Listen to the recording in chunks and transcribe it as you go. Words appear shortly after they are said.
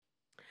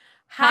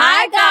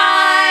Hi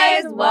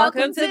guys,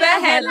 welcome to the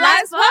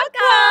Headlines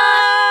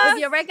Podcast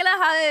with your regular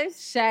host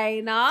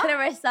Shayna,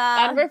 Clarissa,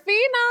 and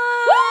Rafina.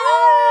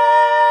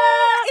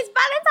 It's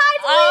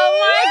Valentine's week. Oh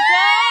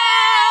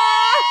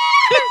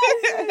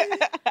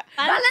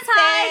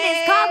Valentine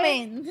is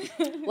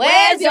coming.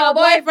 Where's your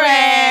boyfriend?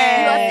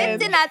 You are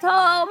sitting at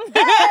home.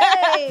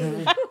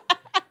 Hey.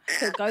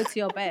 So go to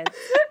your bed.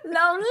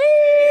 Lonely.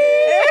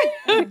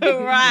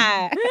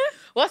 Right.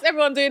 What's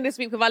everyone doing this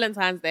week for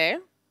Valentine's Day?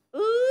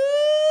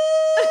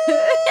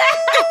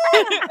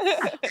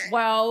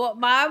 Well,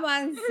 my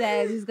man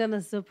said he's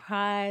gonna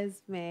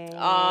surprise me. Oh,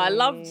 I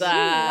love that.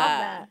 Love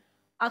that.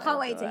 I can't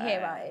wait to hear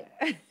about it.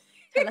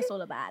 Tell us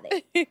all about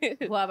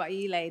it. What about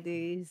you,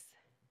 ladies?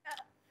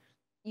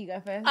 You go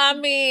first. I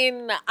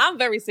mean, I'm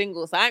very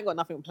single, so I ain't got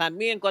nothing planned.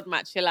 Me and God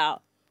might chill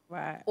out.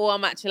 Right. Or I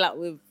might chill out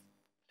with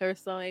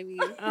Clarissa, maybe.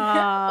 Or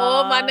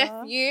Or my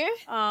nephew,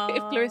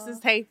 if Clarissa's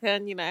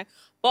taken, you know.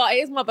 But it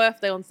is my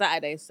birthday on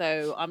Saturday,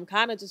 so I'm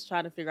kind of just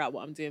trying to figure out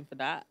what I'm doing for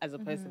that as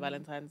opposed to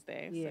Valentine's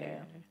Day. Yeah. So, yeah.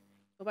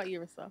 What about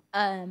you, Rissa?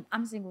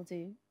 I'm single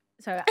too,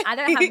 so I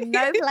don't have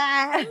no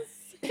plans.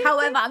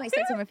 However, I'm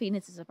expecting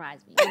Rafina to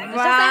surprise me. Just a heads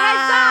up.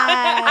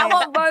 I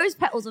want rose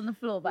petals on the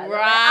floor, by the way.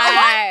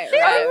 I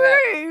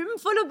want a room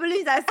full of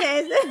balloons that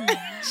says...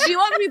 She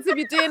wants me to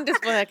be doing this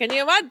for her. Can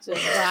you imagine?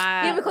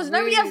 Right. Yeah, because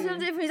nobody else is going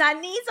to do it for me. I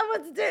need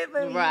someone to do it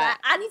for me. Right. Like,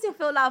 I need to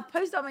feel love.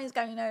 Post on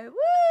Instagram, you know.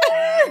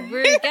 Woo!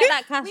 Rude, get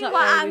that cash up,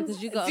 Meanwhile, baby,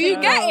 because you got. Do you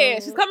get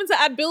it? She's coming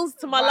to add bills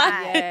to my life.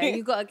 Yeah,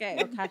 you gotta get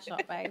your cash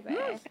up, baby.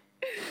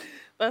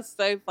 That's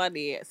so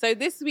funny. So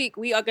this week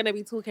we are going to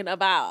be talking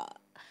about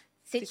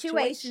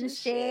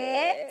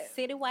Situationship.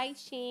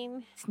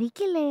 Situation.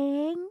 Sneaky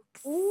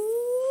links.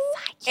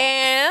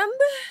 and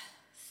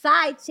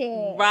Side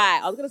chick.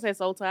 right. I was going to say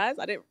soul ties.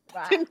 I didn't.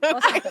 Right.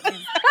 What's happening?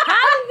 How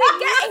did we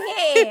get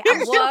here? I'm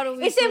What sure are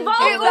we it's talking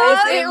involved.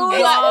 about? though. It's all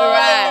It's like- all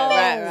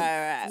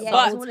Right. Yeah,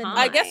 But it's all in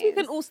I guess we lines.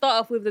 can all start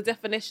off with the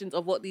definitions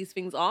of what these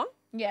things are.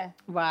 Yeah.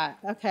 Right.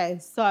 Okay.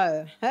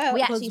 So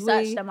We actually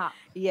searched them up.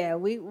 Yeah,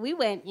 we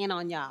went in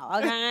on y'all.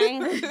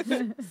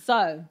 Okay.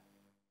 So,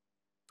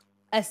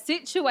 a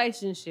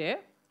situationship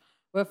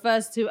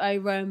refers to a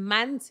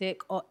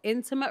romantic or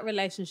intimate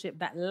relationship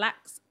that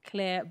lacks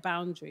clear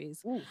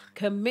boundaries,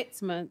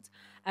 commitment,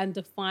 and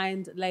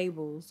defined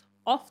labels,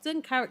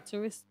 often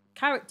characterized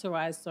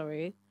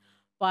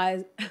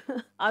by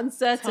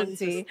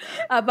uncertainty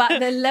about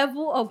the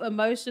level of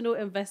emotional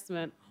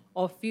investment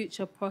or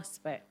future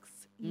prospects.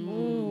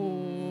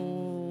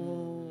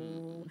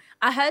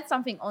 I heard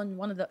something on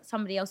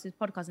somebody else's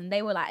podcast, and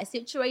they were like, a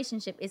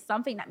situationship is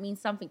something that means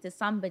something to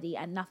somebody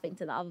and nothing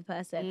to the other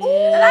person. And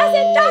I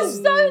said, that's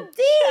so deep.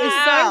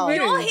 It's so rude.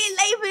 You're here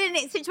labeling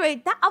it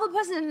situation. That other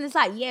person is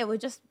like, yeah, we're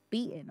just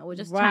beating, or we're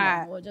just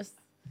chatting, or we're just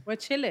We're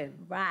chilling.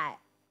 right.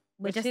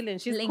 We're just chilling.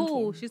 She's linking.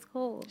 cool. She's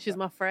cool. She's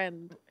my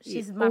friend.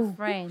 She's my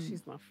friend.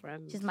 She's my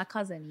friend. She's my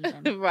cousin.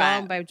 Even. Go Right.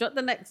 on, babe. Drop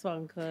the next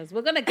one, because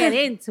we're gonna get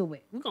into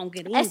it. We're gonna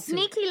get into A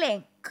sneaky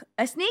link.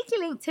 A sneaky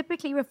link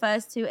typically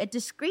refers to a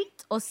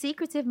discreet or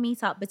secretive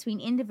meetup between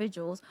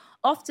individuals,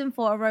 often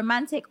for a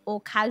romantic or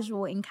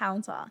casual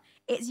encounter.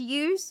 It's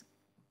used.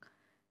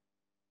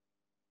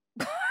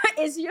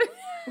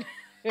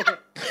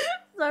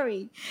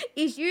 Sorry.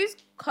 It's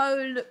used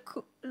colloquially.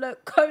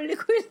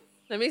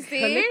 Let me see.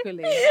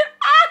 Colloquially.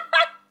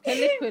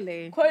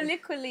 Colloquially.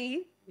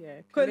 Colloquially.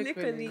 Yeah.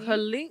 Colloquially.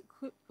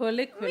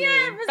 Colloquially.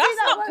 Yeah, That's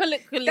not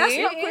colloquially. That's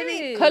not It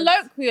is.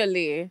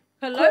 colloquially.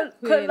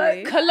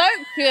 Colloquially.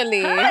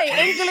 Colloquially.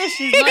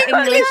 English is not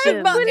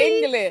English. Not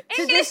English.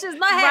 English is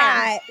not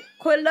Right.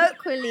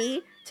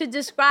 Colloquially, to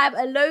describe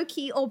a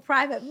low-key or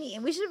private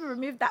meeting. We should have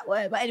removed that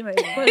word. But anyway,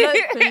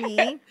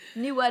 colloquially,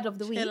 new word of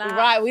the week. Chill out.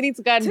 Right, we need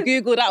to go and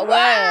Google that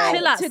Right. word.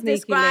 Chill out, To sneaky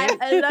describe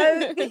link. a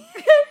low...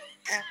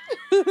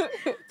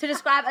 to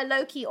describe a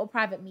low-key or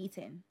private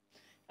meeting.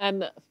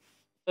 And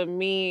for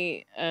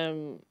me,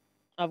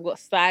 I've got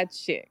side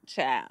chick,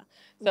 child.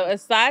 So a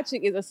side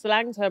chick is a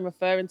slang term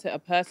referring to a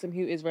person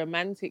who is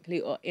romantically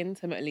or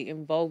intimately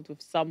involved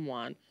with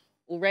someone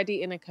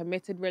already in a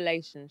committed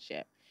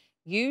relationship,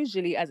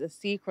 usually as a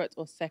secret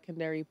or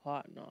secondary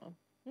partner.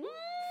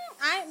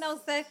 I ain't no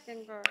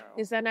second girl.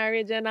 It's an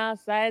original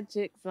side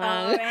chick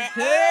song.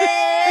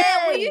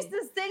 We used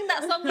to sing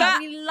that song that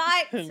we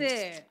liked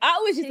it. I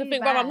always used to Too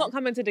think, bro, I'm bad. not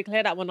coming to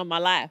declare that one on my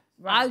life.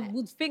 I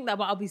would think that,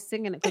 but I'll be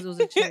singing it because it was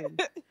a tune.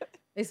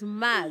 It's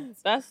mad.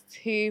 That's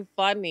too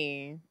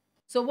funny.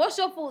 So what's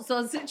your thoughts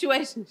on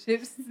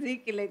situationships,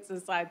 sneaky links,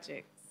 and side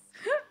chicks?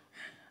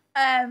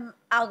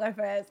 I'll go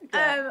first.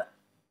 I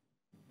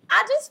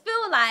just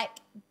feel like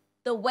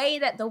the way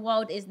that the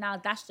world is now,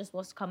 that's just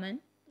what's common.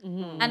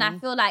 And I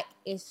feel like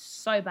it's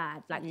so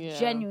bad, like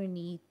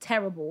genuinely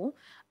terrible.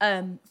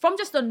 From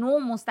just a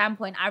normal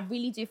standpoint, I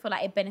really do feel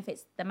like it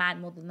benefits the man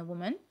more than the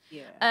woman.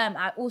 Yeah.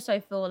 I also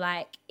feel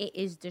like it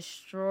is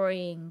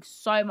destroying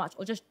so much,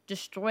 or just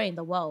destroying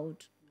the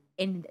world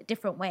in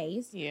different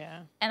ways.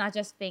 Yeah. And I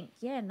just think,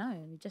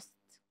 just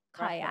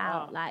cut Wrap it it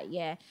out. up. Like,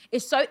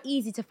 it's so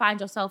easy to find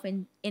yourself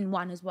in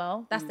one as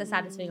well. That's the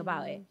saddest thing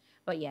about it.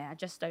 But yeah,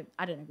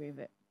 I don't agree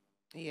with it.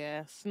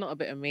 Yeah, it's not a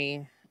bit of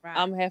me. Right.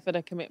 I'm here for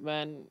the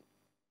commitment.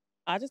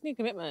 I just need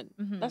commitment.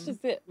 That's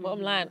just it.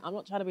 Bottom line. I'm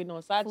not trying to be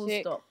no side Full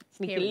chick, stop.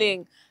 sneaky Period.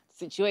 link,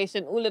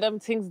 situation, all of them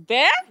things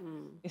there.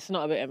 It's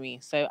not a bit of me.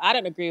 So I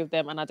don't agree with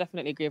them, and I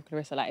definitely agree with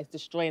Clarissa. Like, it's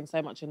destroying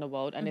so much in the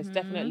world, and it's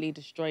definitely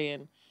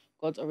destroying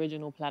God's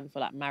original plan for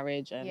like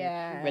marriage and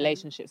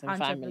relationships and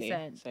family.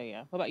 100%. So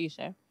yeah. What about you,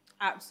 Shay?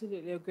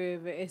 Absolutely agree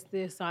with it. It's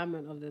the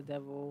assignment of the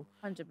devil.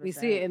 100%. We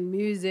see it in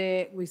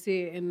music. We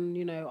see it in,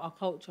 you know, our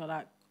culture,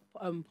 like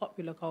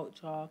popular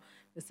culture,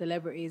 the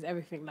celebrities,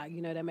 everything. Like,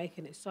 you know, they're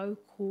making it so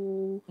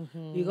cool.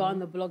 You go on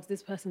the blogs,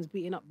 this person's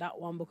beating up that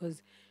one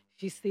because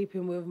she's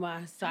sleeping with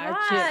my side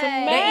chick.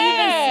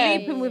 They're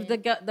even sleeping with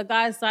the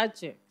guy's side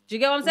chick. Do you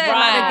get what I'm saying?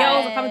 Like, the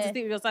girls are coming to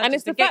sleep with your side chick. And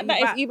it's the fact that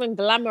it's even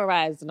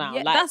glamorized now.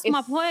 Yeah, like, that's my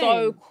it's point.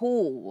 so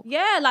cool.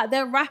 Yeah, like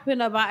they're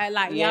rapping about it.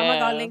 Like, yeah, I'm Yeah.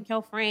 gonna link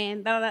your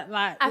friend.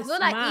 Like, I it's feel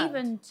like mad.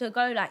 even to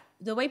go like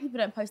the way people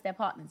don't post their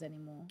partners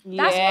anymore.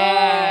 Yeah,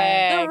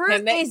 That's all. The root is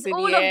connected,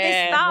 all of this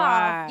yeah. stuff.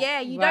 Right, Yeah,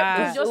 you right. don't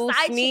because It's all your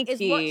side chick sneaky,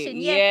 is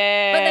watching. Yeah.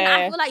 yeah. But then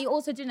I feel like you're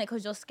also doing it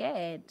because you're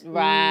scared.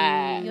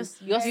 Right. You're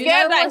You're you scared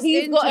know that what's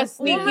he's got a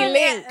interesting? sneaky Woman,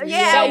 link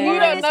yeah, that a you woman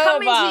don't is know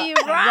coming about. to you,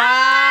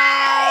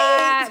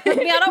 right? Because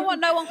me, I don't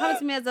want no one coming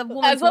to me as a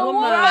woman. As a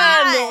woman.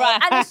 Right.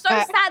 And it's so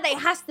sad that it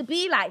has to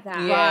be like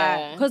that.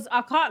 Yeah. Because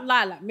I can't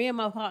lie, like me and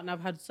my partner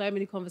have had so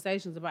many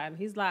conversations about it, and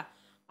he's like,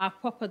 I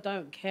proper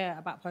don't care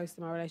about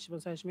posting my relationship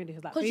on social media.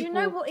 He's like, Because you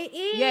know what it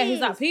is. Yeah, he's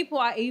like, people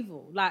are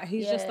evil. Like,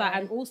 he's just like, Yeah.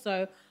 and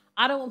also,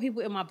 I don't want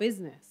people in my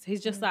business.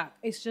 He's just like,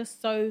 it's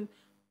just so,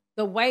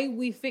 the way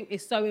we think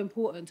is so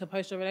important to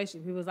post your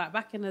relationship. He was like,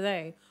 back in the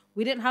day,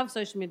 we didn't have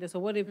social media, so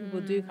what did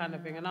people do kind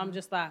of thing? And I'm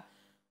just like,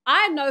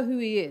 I know who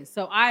he is,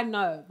 so I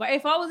know. But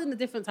if I was in a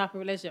different type of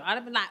relationship, I'd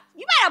have been like,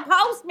 you better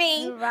post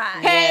me. Right.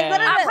 Yeah.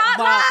 I can't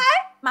But- lie.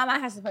 My man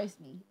has to post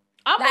me.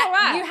 I'm Like, all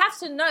right. you have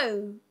to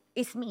know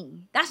it's me.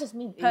 That's just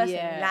me personally.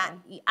 Yeah.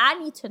 Like, I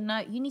need to know.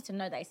 You need to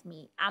know that it's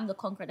me. I'm the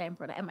conqueror, the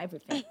emperor, I'm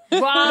everything.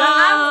 Right.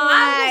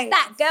 I'm just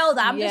that girl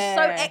that I'm just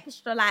so Yeah.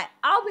 extra. Like,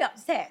 I'll be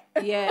upset.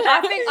 Yeah,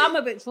 I think I'm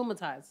a bit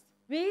traumatized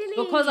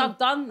Really? because I've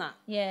done that.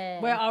 Yeah.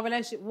 Where our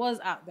relationship was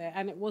out there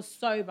and it was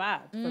so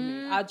bad for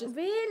me. I just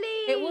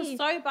Really? it was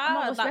so Oh my bad.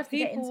 gosh, we Like, have to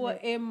get people into were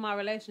it. in my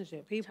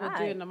relationship. People were Right.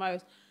 doing the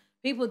most.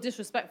 People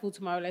disrespectful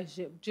to my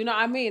relationship. Do you know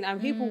what I mean? And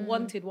people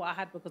wanted what I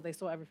had because they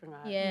saw everything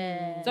I had.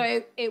 Yeah.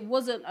 So it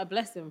wasn't a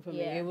blessing for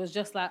me. Yeah. It was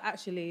just like,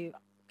 actually,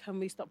 can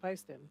we stop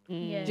posting?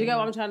 Yeah. Do you get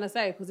what I'm trying to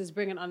say? Because it's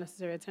bringing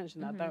unnecessary attention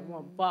that I don't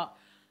want. But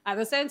at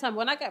the same time,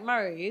 when I get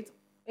married,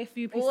 if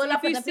you All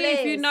up in the if you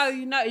place. know,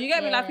 you know. You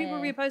get me? Like,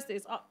 people Yeah. repost it,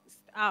 it's up, it's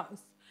out,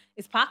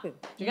 it's popping.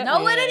 Do you get know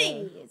me? what it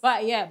is.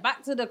 But yeah,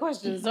 back to the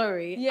question,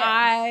 sorry. Yeah.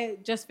 I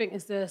just think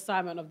it's the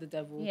assignment of the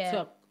devil Yeah.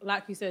 to,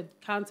 like you said,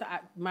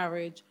 counteract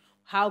marriage,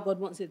 how God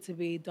wants it to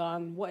be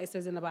done, what it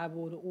says in the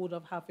Bible, the order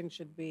of how things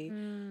should be.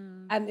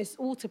 And it's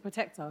all to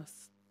protect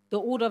us. The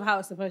order of how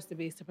it's supposed to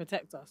be is to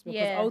protect us. Because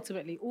Yeah.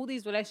 ultimately, all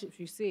these relationships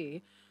you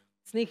see,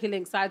 sneaky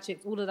links, side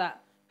chicks, all of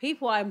that,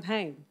 people are in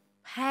pain.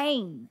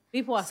 Pain.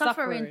 People are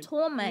Suffering,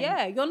 torment.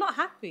 Yeah, you're not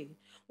happy.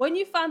 When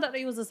you found out that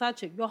he was a side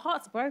chick, your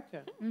heart's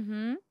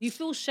broken. You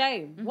feel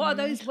shame. What are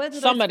those? Where do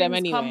those Some of them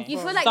things come anyway. You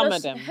from? feel like Some you're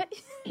of them.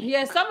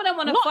 Yeah, some of them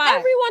want to Not fight.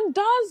 everyone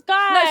does,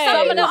 guys. No,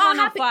 some of them are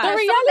wanna happy. fight. The Some of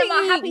reality, them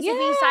are happy to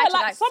be side chick.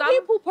 like some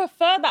people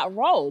prefer that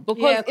role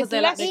because Yeah, 'cause it's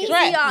they're less like-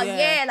 stress. easier.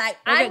 Yeah. Yeah, like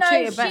They I get know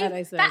treated better,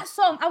 they say. that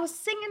song. I was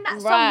singing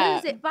that song. Right.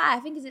 Who's it by? I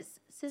think it's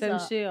Scissor.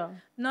 Senshia.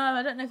 No,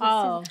 I don't know if it's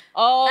Oh. Scissor.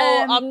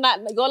 Oh, Um,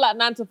 you're like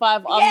 9 to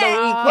 5 on the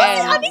Yeah.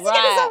 weekend. I need to get this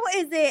right. song. What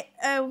is it?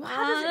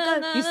 How does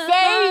it go? You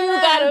say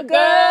you got a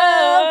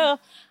girl.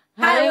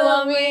 How you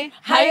want me?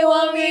 How you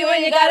want me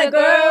when you got a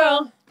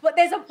girl? But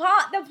there's the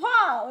part.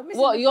 we're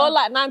missing What, the you're part.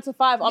 like 9 to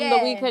 5 on the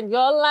Yeah. weekend.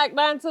 You're like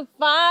 9 to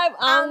 5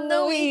 on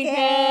the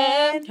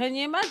weekend. Can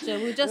you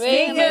imagine? We just We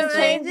seen can it.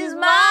 change his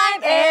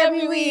mind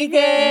every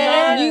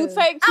weekend. No. You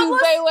take I was-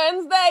 Tuesday,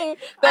 Wednesday,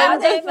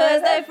 Thursday,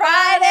 Thursday,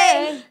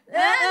 Friday.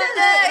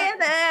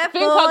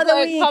 Think I've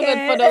got it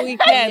covered for the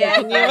weekend. Yeah,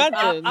 Can you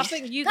imagine? I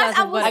think you Guys, guys I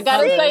have was got I it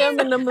gotta covered. say I'm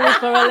in the mood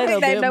for a little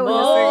they bit know more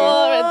what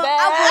you're of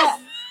that.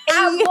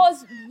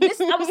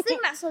 I was singing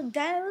that song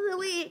down the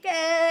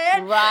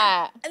weekend.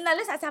 Right. And then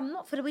listen, I said, I'm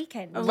not for the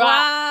weekend. Right.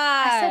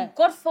 I said,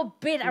 God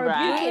forbid, I rebuke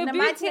Right. it in the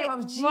Rebuke mighty it. name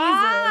of Jesus.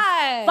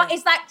 Right. But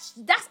it's like,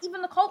 that's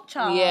even the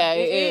culture. Yeah,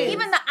 it is.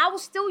 Even that I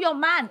was still your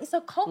man. It's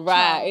a culture.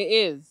 Right, it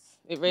is.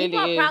 It really People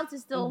are is. proud to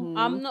still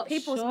I'm not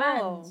people's sure.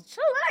 man.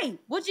 So like,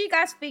 what do you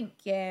guys think,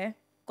 yeah,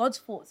 God's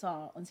thoughts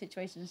are on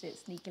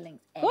situationships, sneaky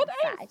links, and God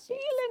side ain't chicks?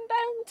 feeling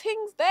them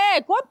things there.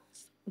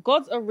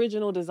 God's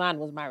original design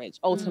was marriage.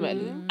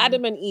 Ultimately,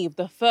 Adam and Eve,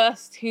 the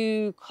first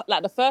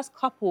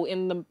couple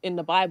in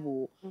the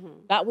Bible,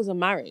 that was a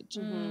marriage,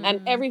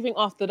 and everything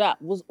after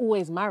that was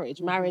always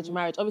marriage.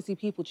 Obviously,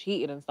 people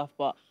cheated and stuff,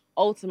 but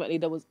ultimately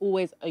there was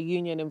always a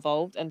union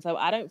involved, and so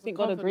I don't think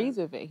God agrees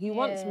with it. He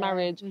wants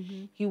marriage.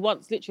 He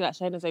wants, literally, like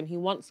Shayna saying, he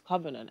wants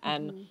covenant,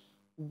 and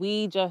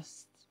we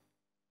just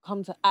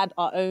come to add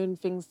our own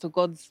things to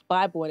God's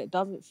Bible, and it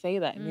doesn't say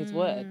that in his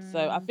word.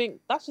 So I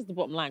think that's just the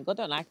bottom line. God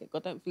don't like it.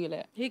 God don't feel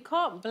it. He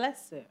can't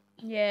bless it.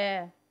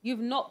 Yeah. you've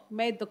not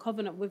made the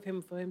covenant with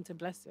him for him to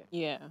bless it.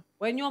 Yeah.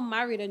 When you're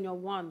married and you're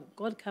one,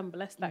 God can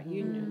bless that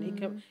union. He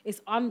can.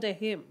 It's under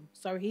him,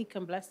 so he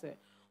can bless it.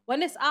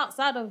 When it's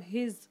outside of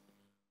his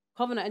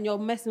covenant and you're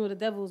messing with the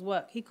devil's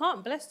work, he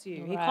can't bless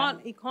you. Right.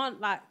 He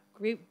can't like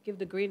give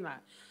the green light.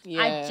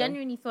 Yeah. I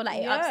genuinely feel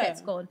like it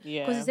upsets God because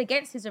Yeah. it's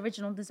against his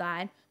original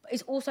design, but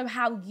it's also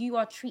how you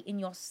are treating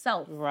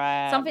yourself.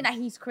 Right. Something that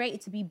he's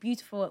created to be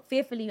beautiful,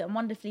 fearfully and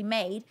wonderfully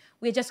made.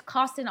 We're just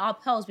casting our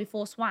pearls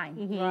before swine,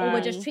 or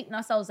we're just treating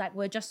ourselves like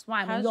we're just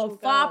swine. When you're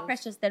far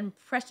precious than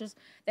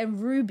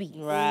rubies.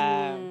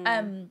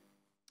 Right.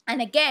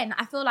 And again,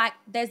 I feel like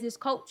there's this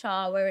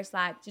culture where it's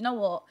like, do you know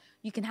what?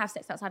 You can have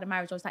sex outside of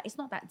marriage. Or it's like, it's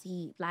not that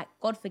deep. Like,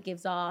 God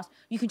forgives us.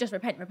 You can just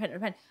repent.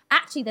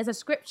 Actually, there's a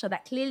scripture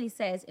that clearly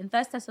says in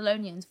 1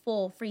 Thessalonians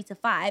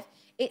 4:3-5,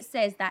 it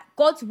says that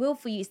God's will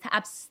for you is to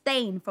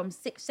abstain from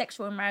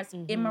sexual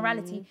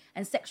immorality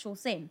and sexual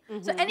sin.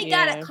 So any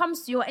guy that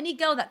comes to you or any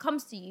girl that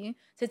comes to you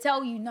to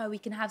tell you, no, we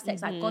can have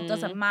sex, like God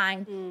doesn't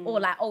mind, or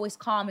like, oh, it's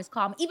calm.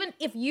 Even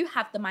if you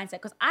have the mindset,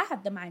 because I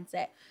have the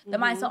mindset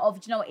of,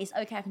 do you know what, it's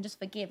okay, I can just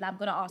forgive. Like, I'm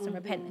going to ask and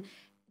repent.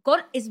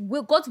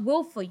 God's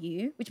will for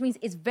you, which means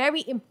it's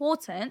very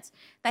important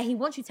that he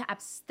wants you to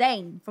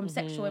abstain from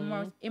sexual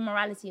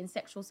immorality and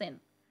sexual sin.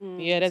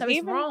 Yeah, So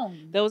it's wrong.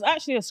 There was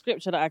actually a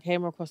scripture that I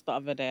came across the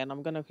other day, and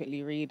I'm going to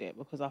quickly read it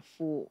because I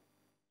thought,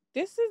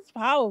 this is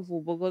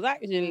powerful because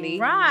actually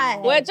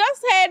we're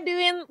just here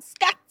doing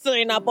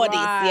scattering our bodies,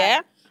 yeah?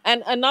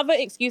 And another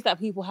excuse that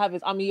people have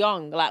is I'm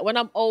young. Like when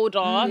I'm older,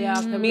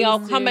 I'll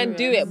come and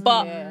do it.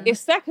 But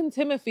it's 2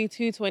 Timothy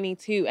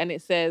 2:22, and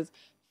it says,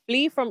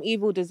 flee from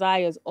evil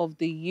desires of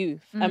the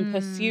youth and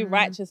pursue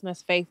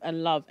righteousness, faith,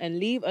 and love, and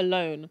leave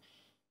alone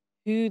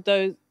who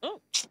those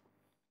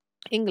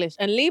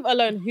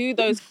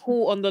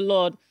call on the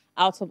Lord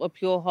out of a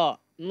pure heart.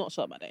 I'm not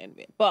sure about the end of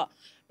it, but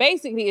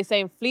basically it's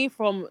saying flee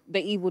from the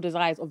evil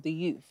desires of the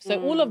youth.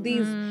 So all of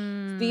these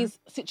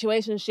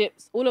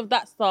situationships, all of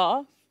that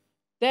stuff,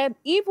 they're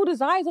evil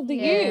desires of the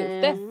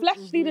youth. They're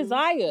fleshly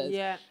desires.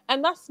 Yeah.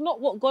 And that's not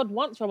what God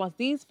wants from us.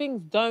 These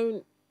things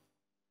don't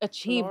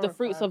achieve the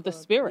fruits of the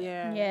spirit.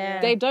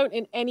 They don't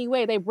in any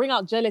way. They bring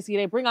out jealousy,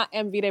 they bring out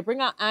envy, they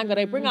bring out anger,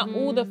 they bring out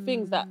all the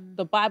things that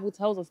the Bible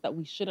tells us that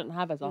we shouldn't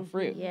have as our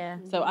fruit.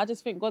 So I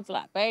just think God's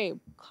like, babe,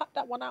 cut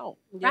that one out.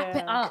 Wrap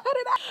it up. Cut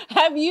it out.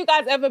 Have you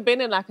guys ever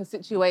been in like a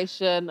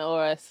situation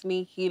or a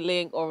sneaky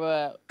link or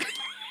a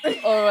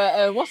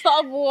what's the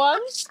other one?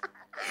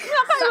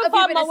 I can't even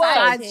find my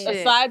words.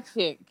 A side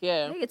chick,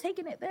 yeah. No, you're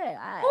taking it there.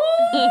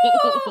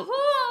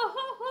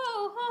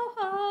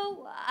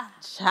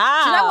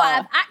 Child. Do you know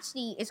what?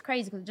 It's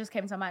crazy because it just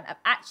came to my mind. I've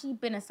actually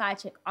been a side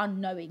chick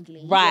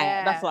unknowingly.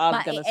 Right, that's what I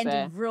was going to say. But it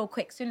ended real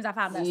quick. As soon as I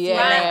found that story,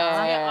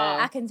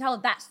 I can tell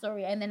that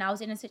story. And then I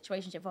was in a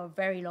situationship for a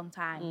very long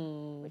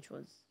time, which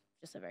was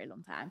just a very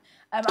long time.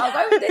 I'll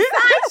go with this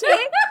side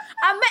chick.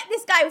 I met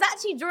this guy. It was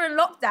actually during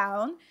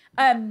lockdown.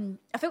 I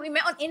think we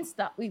met on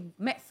Insta. We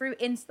met through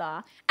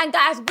Insta. And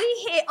guys,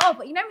 we hit off.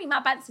 But you know me,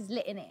 my balance is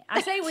lit in it. I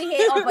say we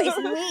hit off, but it's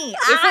me.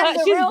 She's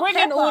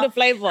bringing all the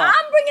flavour. I'm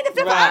bringing the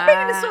flavour. I'm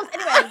bringing the sauce.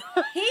 Anyway,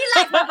 he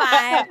liked my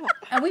vibe.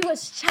 And we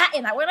was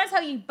chatting. Like when I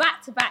tell you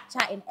back-to-back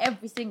chatting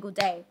every single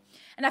day.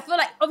 And I feel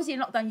like, obviously in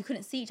lockdown, you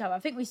couldn't see each other. I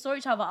think we saw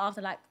each other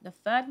after like the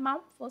 3rd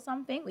month or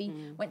something. We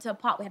went to a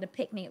park. We had a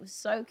picnic. It was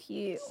so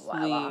cute.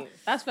 Whatever.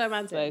 That's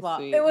romantic.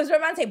 So it was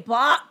romantic,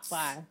 but...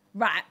 Why?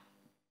 Right.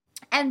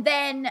 And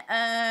then,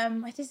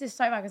 this is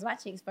so bad because I'm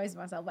actually exposing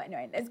myself. But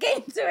anyway, let's get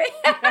into it.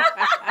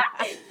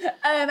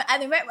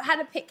 And then we had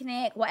a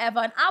picnic, whatever.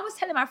 And I was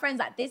telling my friends,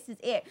 like, this is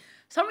it.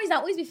 For some reason, I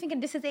always be thinking,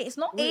 this is it. It's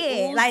not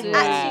it. Like,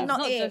 actually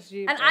not it. Just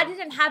you, and I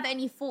didn't have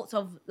any thoughts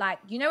of, like,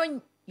 you know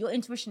when your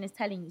intuition is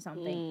telling you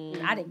something.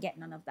 I didn't get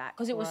none of that.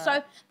 Because it was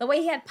so, the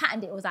way he had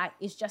patterned it was like,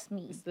 it's just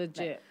me. It's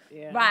legit,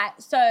 Right,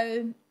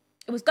 so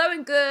it was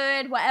going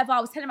good, whatever.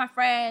 I was telling my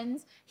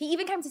friends. He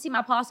even came to see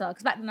my pastor,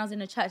 because back then I was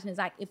in a church, and it's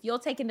like, if you're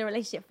taking the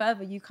relationship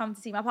further, you come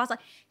to see my pastor.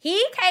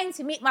 He came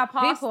to meet my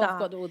pastor. People have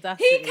got the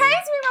audacity. He came to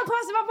meet my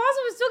pastor. My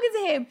pastor was talking to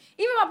him.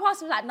 Even my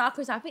pastor was like, nah,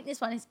 Chris, I think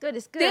this one is good.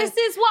 It's good. This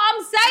is what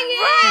I'm saying.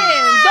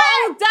 The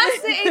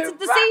audacity to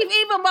deceive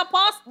even my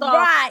pastor.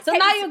 Right. So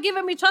now you're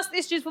giving me trust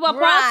issues with my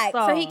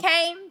pastor. So he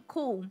came,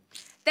 cool.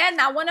 Then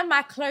now one of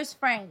my close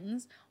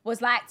friends was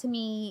like to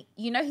me,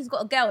 you know, he's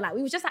got a girl. Like,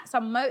 we was just at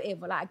some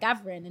motive or like a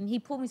gathering, and he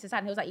pulled me to the side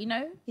and he was like, you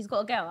know, he's got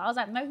a girl. I was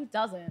like, no, he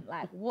doesn't.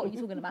 Like, what are you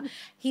talking about?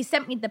 He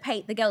sent me the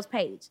girl's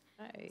page.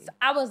 Hey. So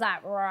I was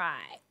like,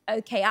 right,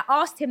 okay. I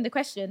asked him the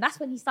question. That's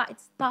when he started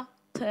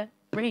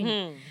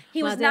stuttering.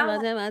 He was now...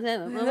 And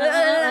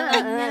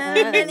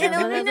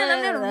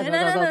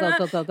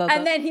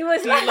then he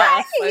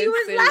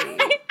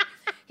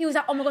was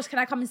like, oh my gosh, can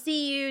I come and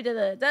see you?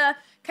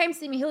 Came to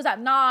see me. He was like,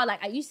 nah,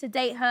 like I used to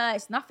date her.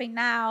 It's nothing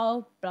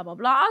now. Blah, blah,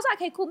 blah. I was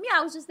like, okay, cool. Me,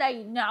 I was just there.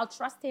 You know, I'll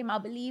trust him.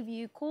 I'll believe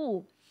you.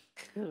 Cool.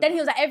 Then he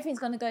was like, everything's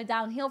going to go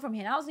downhill from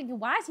here. And I was thinking,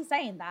 why is he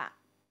saying that?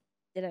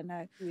 Didn't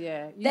know.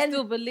 Yeah. You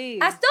still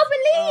believe. I still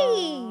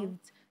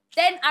believed.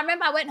 Then I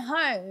remember I went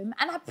home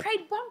and I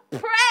prayed one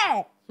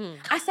prayer.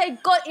 I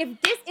said, God,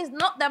 if this is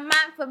not the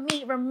man for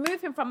me,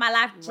 remove him from my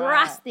life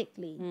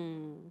drastically.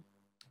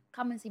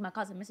 Come and see my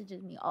cousin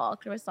messages me, oh,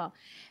 Clarissa,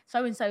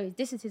 so-and-so,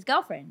 this is his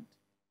girlfriend.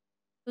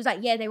 He was like,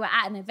 yeah, they were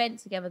at an event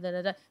together. Da,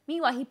 da, da.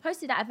 Meanwhile, he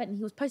posted that event and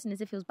he was posting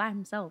as if he was by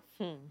himself.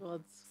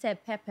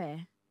 Said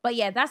Pepe. But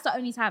yeah, that's the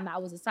only time that I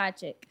was a side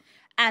chick.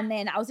 And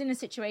then I was in a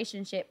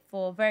situationship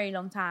for a very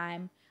long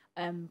time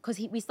because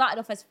we started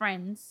off as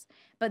friends.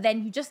 But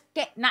then you just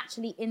get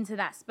naturally into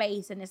that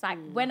space. And it's like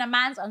when a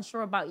man's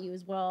unsure about you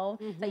as well,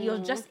 that you're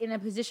just in a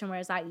position where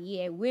it's like,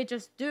 yeah, we're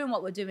just doing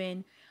what we're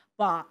doing.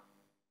 But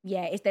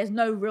yeah, there's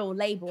no real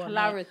label.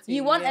 Clarity.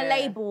 You want a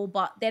label,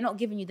 but they're not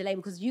giving you the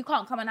label because you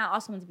can't come and out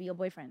ask someone to be your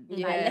boyfriend.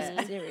 Like,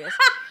 let's be serious.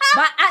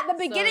 But at the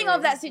beginning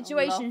of that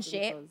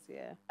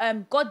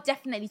situationship, God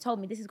definitely told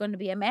me this is going to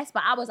be a mess.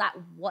 But I was like,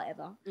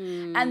 whatever.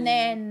 And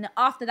then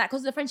after that,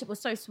 because the friendship was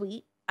so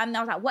sweet, and I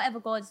was like, whatever,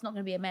 God, it's not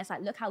going to be a mess.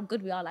 Like, look how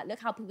good we are. Like, look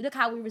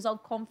how we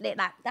resolve conflict.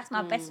 Like, that's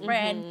my best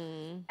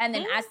friend. And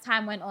then as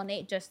time went on,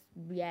 it just,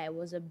 it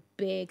was a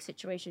big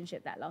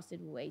situationship that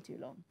lasted way too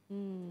long.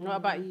 What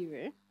about you,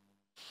 Ray?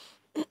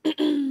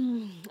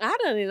 I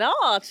don't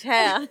know,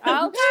 child. Okay.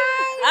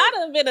 I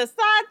done been a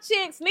side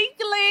chick,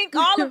 sneaky link,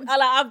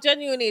 I've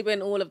genuinely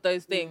been all of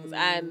those things,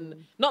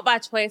 and not by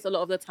choice a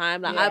lot of the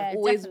time. Like I've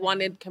always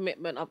wanted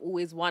commitment. I've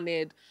always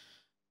wanted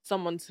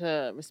someone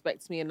to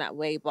respect me in that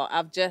way, but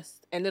I've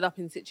just ended up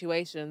in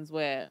situations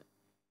where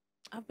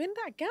I've been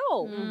that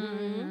girl.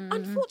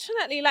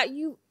 Unfortunately,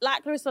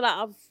 like Clarissa,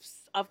 like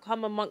I've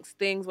come amongst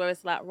things where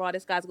it's like, right,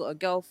 this guy's got a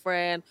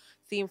girlfriend,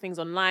 seeing things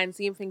online,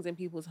 seeing things in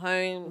people's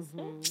homes.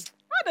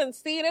 I didn't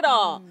see it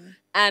all.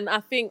 And I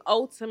think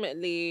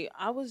ultimately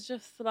I was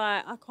just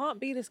like, I can't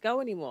be this girl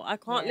anymore. I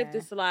can't live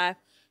this life.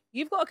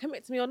 You've got to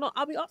commit to me or not.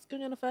 I'll be asking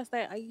you on the first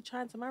date, are you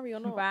trying to marry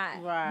or not?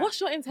 Right. What's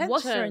your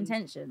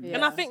intention? Yeah.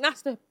 And I think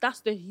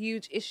that's the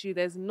huge issue.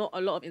 There's not a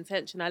lot of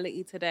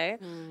intentionality today.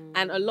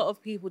 And a lot of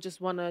people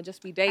just want to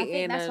just be dating. I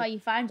think that's why you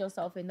find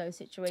yourself in those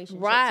situations as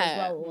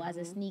well, as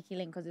a sneaky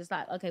link, because it's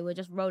like, okay, we're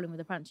just rolling with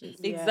the punches.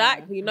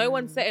 Exactly. No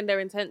one's setting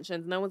their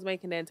intentions. No one's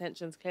making their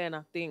intentions clear. And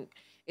I think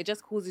it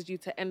just causes you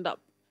to end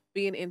up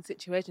being in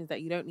situations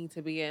that you don't need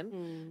to be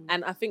in.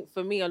 And I think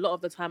for me, a lot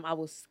of the time I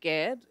was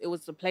scared. It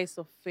was a place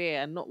of fear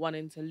and not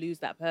wanting to lose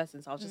that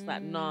person. So I was just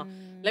like, nah,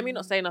 let me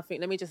not say nothing.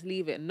 Let me just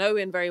leave it.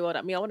 Knowing very well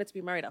that I wanted to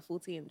be married at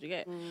 14. Do you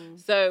get it?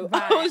 So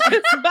I was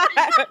just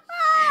like...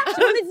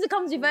 She wanted to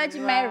come to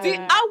Virgin Mary. See,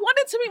 I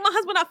wanted to meet my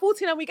husband at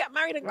 14 and we get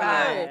married and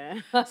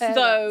go.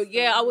 So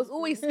yeah, I was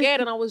always scared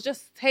and I was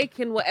just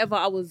taking whatever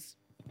I was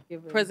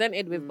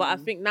presented with. But I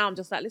think now I'm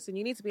just like, listen,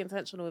 you need to be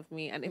intentional with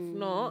me. And if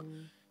not...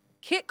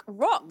 kick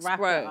rocks,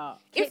 bro.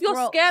 If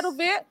you're scared of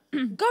it, go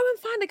and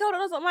find a girl that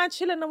doesn't mind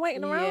chilling and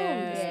waiting around.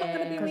 It's not going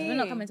to be me. Because we're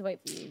not coming to wait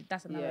for you.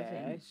 That's another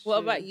thing. What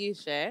about you,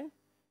 Shay?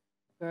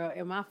 Girl,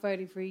 in my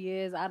 33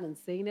 years, I done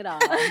seen it all.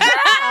 Okay,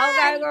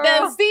 girl.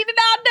 Done seen it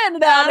all, done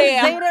it all.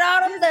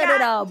 Seen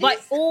it all.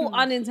 But all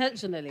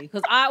unintentionally.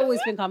 Because I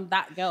always think I'm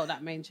that girl,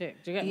 that main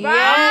chick. Do you get me?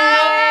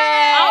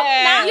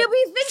 Now you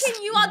be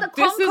thinking you are the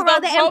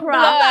conqueror, the emperor.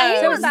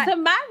 He wants to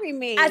marry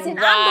me. As in,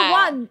 I'm the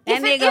one.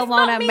 That nigga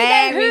want to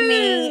marry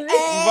me. You know what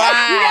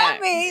I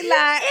mean?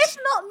 Like, if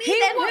not me,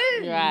 then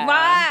who?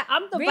 Right.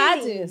 I'm the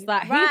baddest.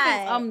 Like, he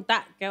thinks I'm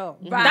that girl.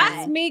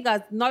 That's me,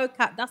 guys. No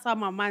cap. That's how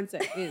my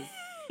mindset is.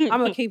 I'm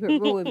going to keep it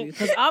real with you.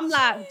 Because I'm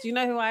like, do you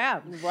know who I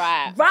am?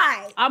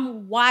 Right.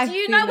 I'm wifey. Do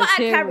you know what I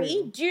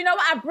carry? Do you know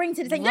what I bring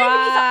to the table? You don't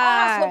even need to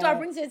ask, what do I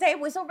bring to the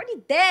table? It's already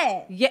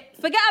there. Yeah.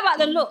 Forget about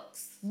the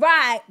looks.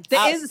 Right.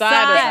 The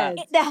inside.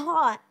 The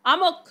heart.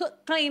 I'm going to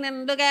cook, clean,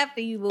 and look after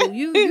you, boo.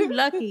 You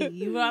lucky.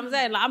 You know what I'm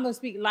saying? Like, I'm going to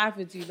speak life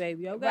into you,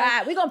 baby. Okay?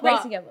 Right. We're going to pray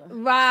together.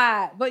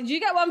 Right. But you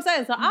get what I'm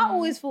saying? So I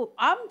always thought,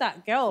 I'm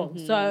that girl.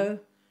 So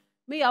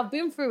me, I've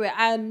been through it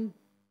and...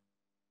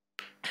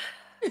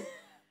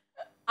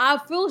 I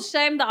feel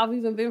shame that I've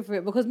even been through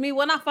it because me,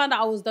 when I found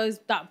out I was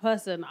that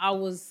person, I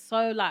was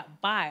so like,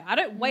 bye. I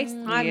don't waste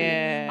time.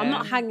 I'm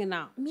not hanging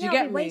out. Do you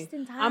get me?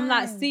 Wasting time. I'm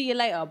like, see you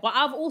later. But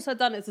I've also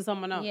done it to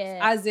someone else. Yeah.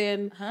 As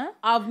in,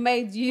 I've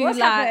made you What's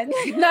like, happened?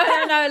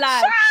 no,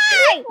 like,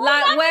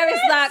 like where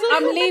it's like,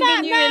 I'm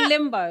leaving you in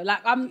limbo.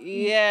 Like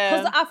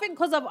because I think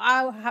because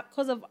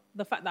of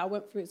the fact that I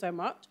went through it so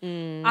much,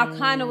 I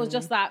kind of was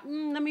just like,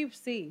 let me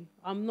see.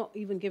 I'm not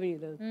even giving you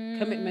the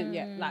commitment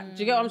yet. Like, do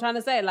you get what I'm trying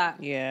to say?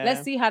 Like,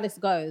 let's see how this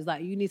goes.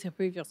 Like, you need to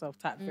prove yourself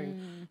type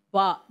thing.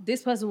 But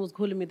this person was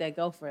calling me their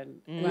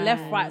girlfriend.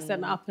 Left, right,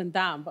 centre, up and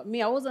down. But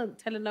me, I wasn't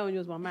telling no one you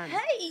was my man.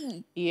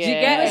 Hey. Yeah. Do you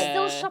get You it?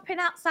 were still shopping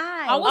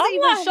outside. I wasn't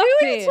even shopping.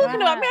 Who are you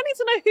talking about? Me, I need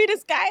to know who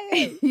this guy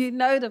is. You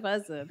know the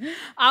person.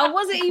 I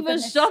wasn't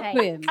even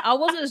shopping. I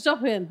wasn't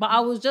shopping, but I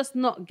was just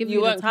not giving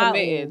you the title.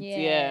 Committed.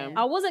 Yeah.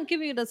 I wasn't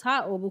giving you the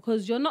title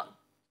because you're not,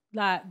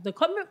 like, the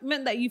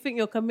commitment that you think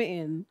you're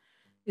committing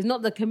is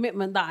not the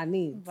commitment that I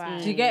need.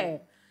 Right. Do you get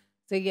it?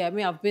 So yeah,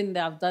 me, I've been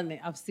there, I've done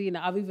it, I've seen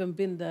it, I've even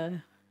been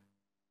the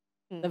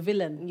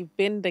villain. You've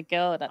been the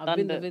girl that I've done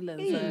been the villain.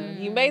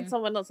 So. You made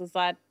someone else a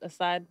side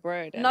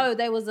bro. Then. No,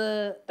 there was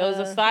a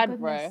side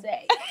bro.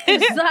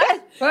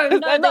 side bro. No,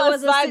 there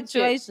was a side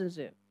chick.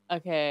 situationship.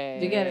 Okay.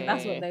 Do you get it?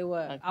 That's what they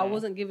were. I Okay.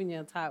 wasn't giving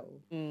you a title.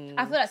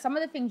 I feel like some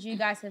of the things you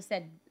guys have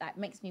said like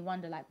makes me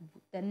wonder like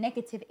the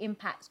negative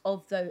impacts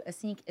of a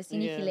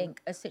sneaky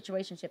link, a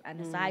situationship, and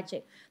a side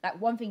chick.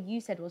 Like one thing you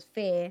said was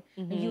fear,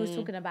 and you was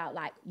talking about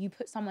like you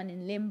put someone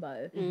in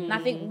limbo. And I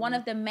think one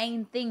of the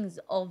main things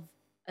of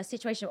a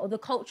situation or the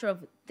culture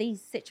of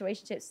these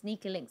situationships,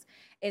 sneaky links,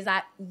 is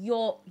that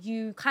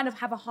you kind of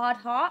have a hard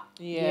heart,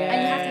 and you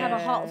have to have a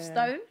heart of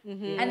stone,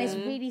 and it's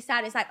really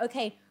sad. It's like,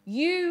 okay,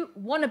 you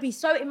want to be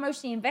so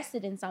emotionally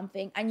invested in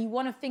something, and you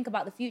want to think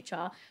about the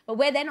future, but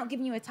where they're not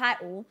giving you a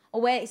title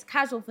or where it's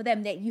casual for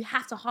them, that you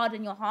have to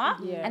harden your heart,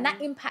 and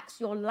that impacts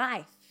your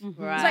life. Right.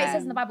 That's why it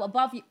says in the Bible,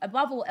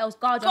 above all else,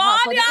 guard your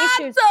heart, for the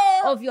issues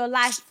of your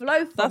life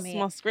flow from That's it.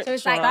 my scripture. So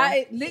it's like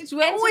That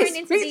literally always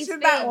into these preaching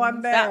that one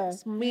things. there.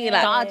 That's me.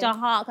 Like, Guard your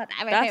heart, because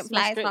everything That's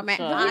my flows from it.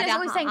 scripture. But he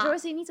always saying,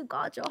 Joyce, you need to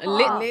guard your heart.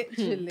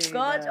 Literally.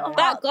 Guard your heart.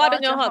 that guard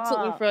in your guard heart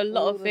took me through a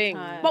lot all of the things.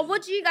 time. But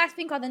what do you guys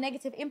think are the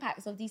negative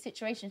impacts of these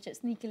situationships,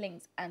 sneaky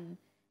links, and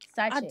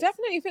side I chicks?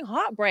 definitely think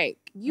heartbreak.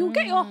 You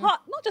get your heart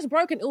not just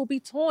broken, it will be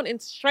torn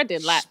into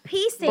shredded, like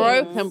pieces.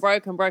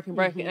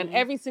 broken. And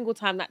every single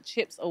time that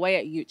chips away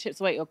at you, chips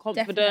away at your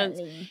confidence,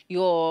 Definitely.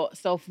 your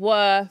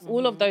self-worth,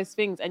 all of those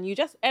things. And you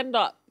just end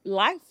up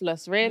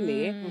lifeless,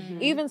 really.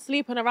 Even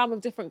sleeping around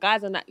with different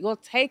guys and that, you're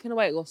taking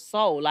away your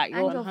soul. Like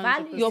And your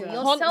values, you're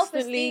your constantly,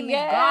 self-esteem is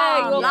yeah,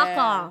 gone. you're Lock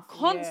off.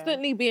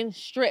 constantly being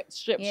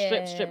stripped.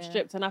 Yeah.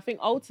 And I think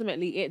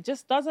ultimately it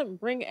just doesn't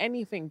bring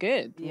anything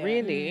good,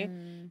 really.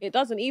 It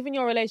doesn't. Even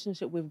your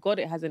relationship with God,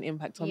 it has an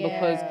impact on,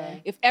 because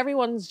if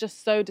everyone's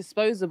just so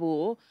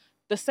disposable,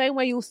 the same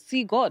way you'll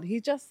see God,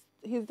 he's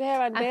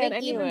there and I there think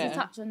and even anywhere. to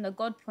touch on the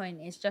God point,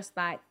 it's just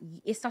like,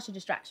 it's such a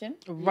distraction.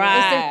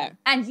 Right.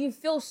 And you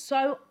feel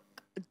so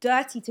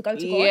dirty to go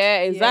to God.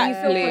 Yeah, exactly.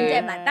 You feel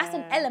condemned. Like, that's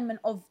an element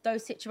of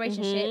those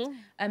situationships,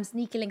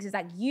 sneaky links, is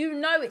like, you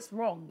know it's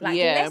wrong. Like,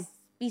 let's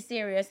be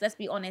serious, let's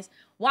be honest.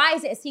 Why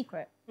is it a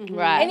secret?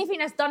 Right. Anything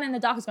that's done in the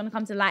dark is going to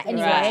come to light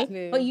anyway.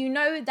 Exactly. But you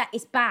know that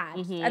it's bad,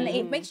 and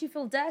it makes you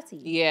feel dirty.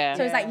 Yeah.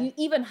 So it's like you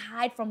even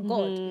hide from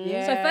God.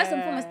 So first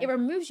and foremost, it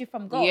removes you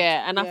from God.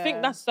 Yeah, and I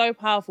think that's so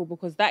powerful,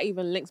 because that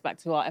even links back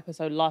to our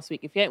episode last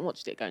week. If you ain't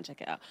watched it, go and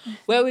check it out.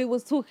 Where we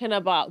was talking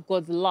about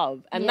God's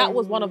love. And that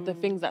was one of the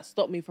things that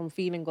stopped me from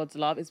feeling God's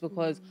love, is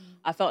because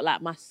I felt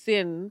like my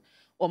sin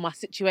or my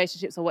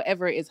situationships or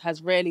whatever it is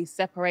has really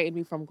separated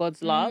me from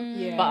God's love.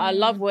 But I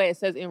love where it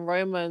says in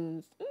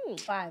Romans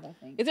 5, I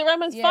think. Is it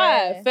Romans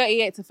 5,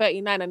 38 to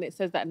 39? And it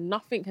says that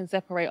nothing can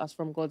separate us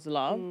from God's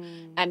love.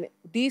 And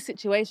these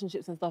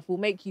situationships and stuff will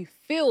make you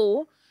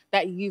feel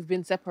that you've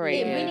been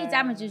separated. It really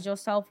damages your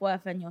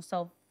self-worth and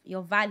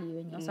your value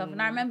in yourself. And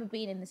I remember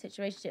being in the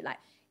situationship, like,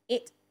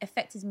 it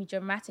affected me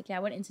dramatically. I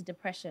went into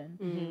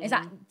depression. It's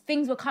like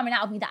things were coming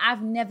out of me that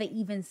I've never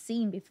even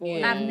seen before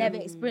and I've never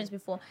experienced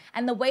before.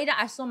 And the way that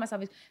I saw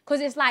myself is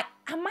because it's like,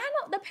 am I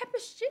not the pepper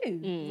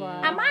stew?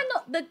 Am I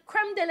not the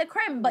creme de la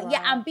creme? But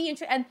yet I'm being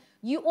treated. And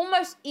you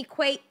almost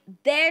equate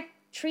their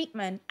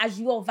treatment as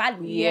your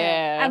value.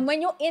 Yeah. And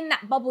when you're in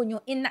that bubble and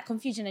you're in that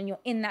confusion and you're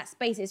in that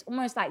space, it's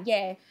almost like,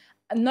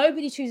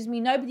 nobody chooses me,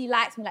 nobody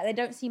likes me, like they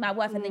don't see my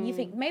worth, and then you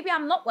think, maybe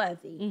I'm not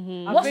worthy.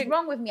 What's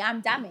wrong with me?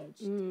 I'm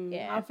damaged.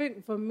 I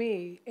think for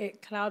me,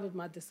 it clouded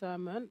my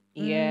discernment.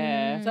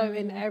 Yeah. So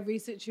in every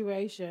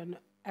situation,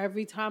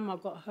 every time I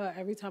got hurt,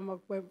 every time I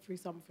went through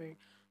something,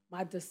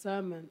 my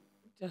discernment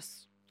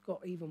just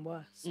got even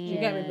worse. Do you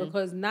get me?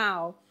 Because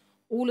now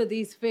all of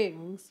these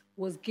things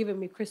was giving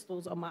me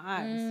crystals on my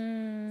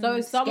eyes. So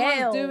if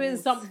someone's doing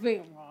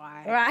something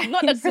right,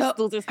 Not the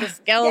crystals, it's the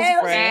scales,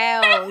 Scales.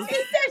 friend.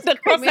 The I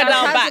crocodile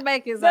tried back. to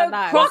make it so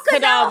nice.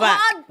 Crocodile back.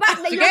 hard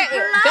back that You you're get it?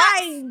 That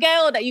blind.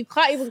 scale that you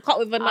can't even cut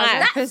with a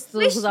knife.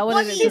 Crystals, because I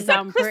wanted it She to said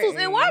sound pretty.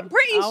 crystals, it weren't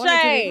pretty, I wanted it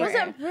to be Shay. It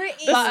wasn't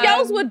pretty. The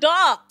scales were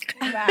dark.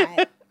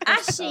 Right.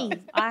 Ashy.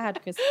 I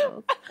had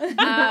crystals.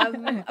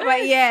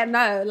 But yeah,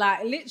 no,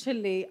 like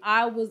literally,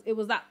 it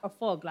was like a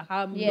fog. Like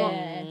I'm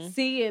not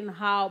seeing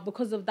how,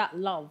 because of that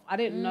love. I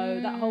didn't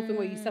know that whole thing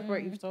where you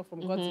separate yourself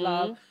from God's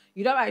love.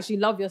 You don't actually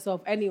love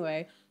yourself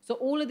anyway. So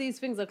all of these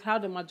things are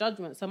clouding my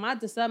judgment. So my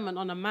discernment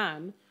on a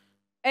man,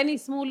 any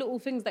small little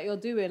things that you're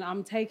doing,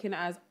 I'm taking it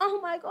as, oh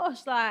my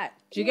gosh, like,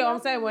 do you get what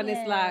I'm saying? When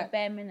it's like,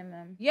 bare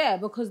minimum. yeah,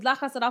 because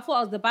like I said, I thought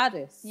I was the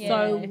baddest. Yeah.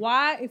 So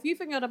why, if you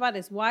think you're the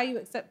baddest, why are you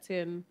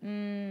accepting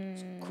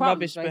crumbs,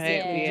 Rubbish basically?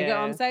 behaviour, Do you get what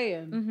yeah. I'm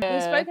saying?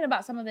 We've spoken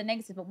about some of the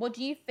negatives, but what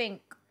do you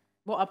think?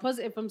 What, a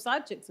positive from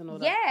side chicks and all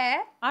that?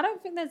 Yeah, I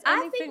don't think there's I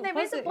anything think there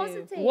is a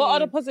positive. What are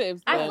the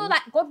positives I then? feel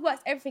like God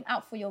works everything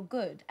out for your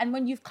good. And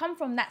when you've come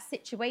from that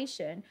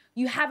situation,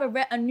 you have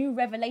a new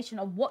revelation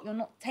of what you're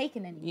not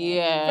taking anymore.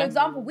 Yeah. For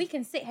example, we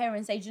can sit here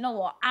and say, do you know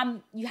what?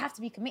 You have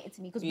to be committed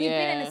to me. Because we've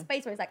been in a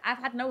space where it's like, I've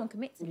had no one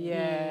commit to me.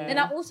 Yeah. Then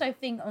I also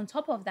think on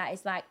top of that,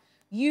 it's like,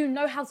 you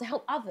know how to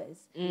help others.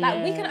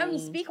 Like, we can only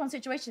speak on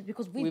situations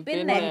because we've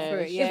been been there. there.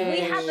 If we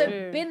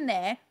haven't been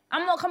there,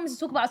 I'm not coming to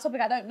talk about a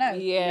topic I don't know.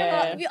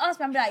 Yeah. If you ask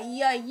me, I'm like,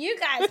 yo, you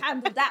guys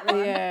handled that one.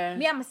 Yeah.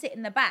 Me, I'm gonna sit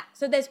in the back.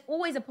 So there's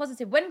always a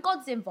positive. When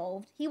God's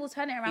involved, he will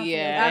turn it around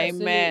Yeah, for your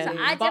good. amen. So I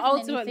But definitely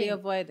ultimately think,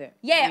 avoid it.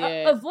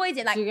 Yeah. avoid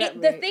it. Like, Do you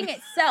get the me? thing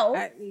itself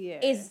Yeah.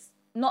 is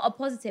not a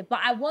positive, but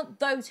I want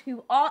those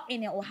who are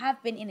in it or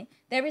have been in it,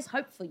 there is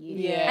hope for you.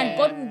 Yeah. And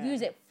God will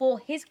use it for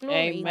his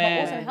glory, but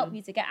also Amen. help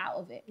you to get out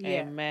of it.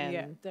 Yeah. Amen.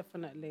 Yeah,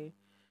 definitely.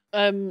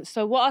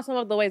 So what are some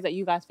of the ways that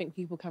you guys think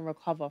people can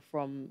recover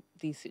from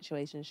these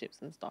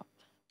situationships and stuff?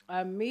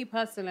 Me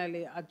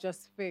personally, I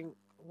just think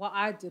what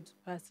I did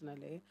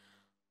personally,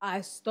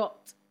 I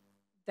stopped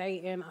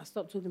dating, I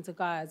stopped talking to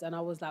guys, and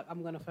I was like,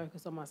 I'm gonna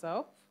focus on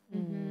myself.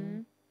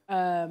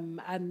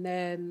 And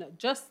then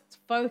just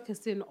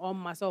focusing on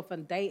myself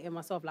and dating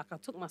myself. Like, I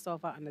took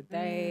myself out on a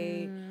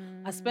date.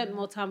 I spent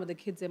more time with the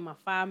kids in my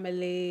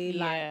family.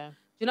 Like, Yeah. do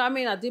you know what I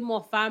mean? I did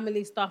more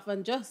family stuff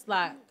and just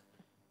like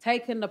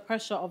taking the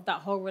pressure of that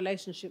whole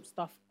relationship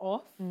stuff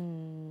off.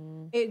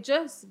 It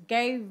just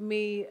gave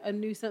me a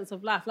new sense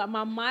of life. Like,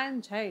 my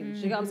mind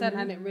changed. You get what I'm saying?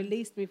 And it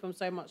released me from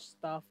so much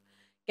stuff.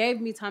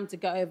 Gave me time to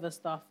get over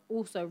stuff.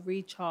 Also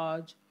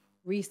recharge,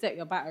 reset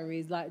your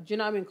batteries. Like, do you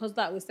know what I mean? Because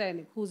like we're saying,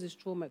 it causes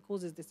trauma, it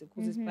causes this, it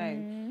causes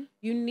pain.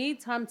 You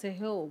need time to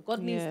heal.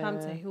 God needs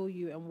time to heal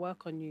you and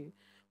work on you.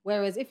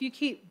 Whereas if you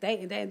keep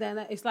dating,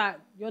 it's like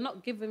you're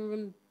not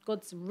giving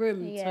God's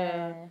room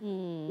to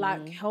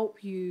like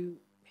help you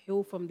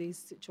heal from these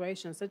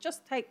situations. So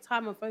just take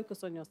time and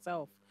focus on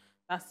yourself.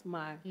 That's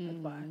my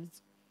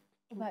advice.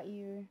 What about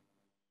you?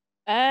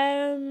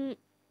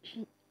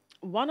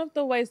 One of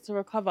the ways to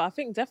recover, I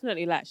think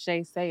definitely like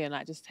Shay's saying,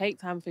 like just take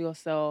time for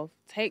yourself,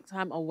 take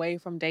time away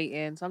from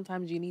dating.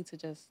 Sometimes you need to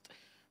just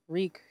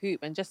recoup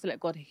and just to let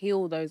God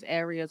heal those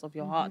areas of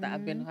your heart that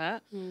have been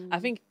hurt. I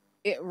think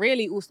it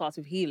really all starts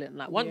with healing.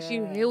 Like once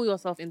you heal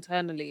yourself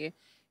internally,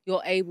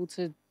 you're able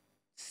to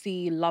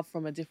see love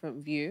from a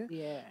different view.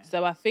 Yeah.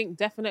 So I think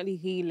definitely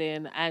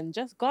healing and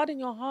just guarding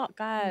your heart,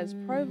 guys.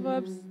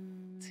 Proverbs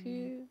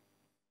 2:40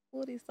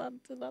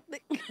 something, I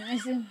think.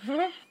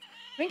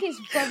 I think it's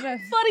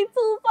Proverbs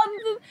 42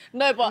 something.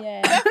 No, but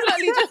Yeah.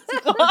 definitely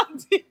just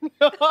guarding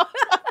your heart.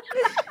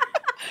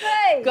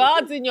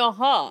 Guarding your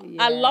heart.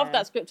 I love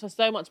that scripture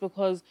so much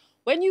because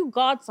when you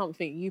guard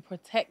something, you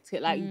protect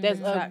it. Like there's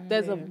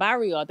a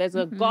barrier. There's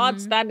a guard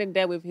standing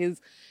there with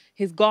his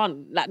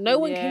gun. Like no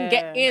one can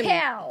get in.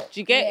 Pow. Do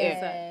you get it?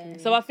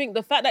 Exactly. So I think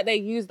the fact that they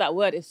use that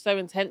word is so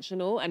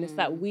intentional, and it's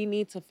like we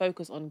need to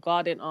focus on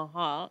guarding our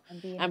heart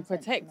and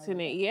protecting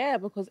it. Yeah,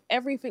 because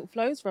everything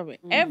flows from it.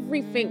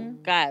 Everything,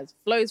 guys,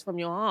 flows from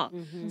your heart.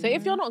 So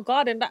if you're not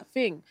guarding that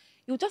thing,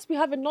 you'll just be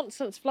having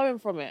nonsense flowing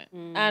from it,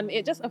 and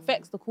it just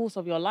affects the course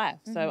of your life.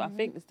 So I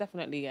think it's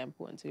definitely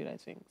important to do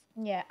those things.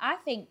 Yeah, I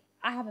think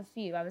I have a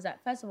few. I was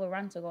like, first of all,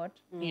 run to God.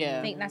 Yeah.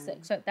 I think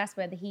that's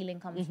where the healing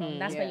comes from.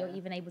 That's where you're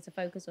even able to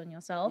focus on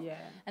yourself. Yeah.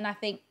 And I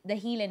think the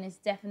healing is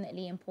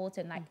definitely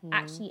important, like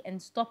actually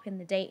and stopping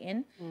the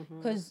dating.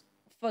 Because,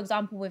 for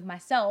example, with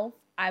myself,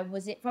 I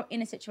was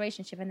in a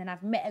situationship and then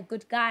I've met a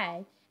good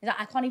guy. It's like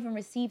I can't even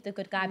receive the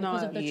good guy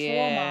because of the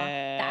trauma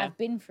that I've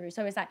been through.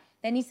 So it's like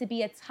there needs to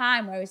be a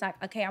time where it's like,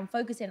 okay, I'm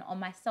focusing on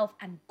myself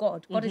and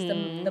God. God is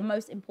the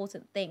most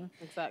important thing.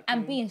 Exactly.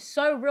 And being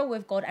so real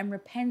with God and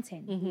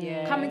repenting.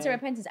 Coming to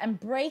repentance and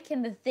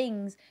breaking the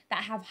things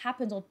that have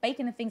happened or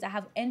breaking the things that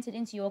have entered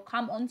into you or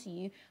come onto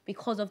you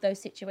because of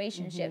those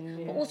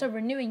situationships. But also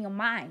renewing your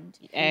mind.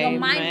 Your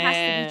mind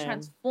has to be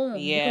transformed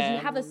because you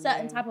have a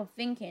certain type of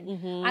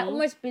thinking. I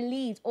almost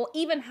believed, or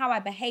even how I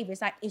behave,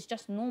 it's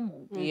just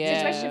normal.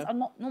 Situations are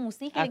not normal.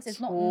 Sneaking links is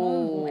not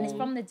normal, and it's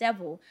from the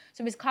devil.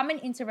 So it's coming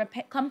into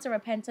come to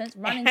repentance,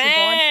 running to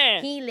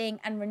God, healing,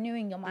 and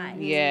renewing your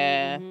mind.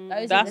 Yeah,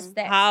 Those that's are the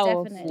steps,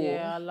 powerful. definitely.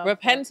 Yeah, I love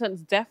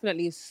Repentance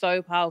definitely is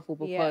so powerful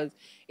because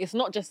it's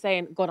not just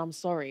saying, God, I'm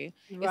sorry.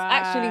 It's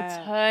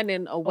actually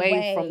turning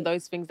away from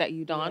those things that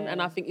you've done. And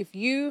I think if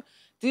you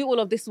do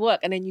all of this work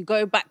and then you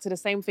go back to the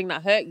same thing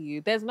that hurt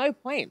you, there's no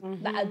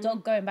point. Like a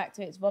dog going back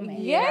to its vomit.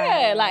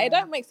 Yeah, like it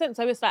don't make sense.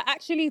 So it's like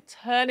actually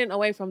turning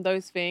away from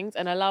those things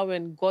and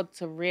allowing God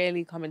to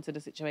really come into the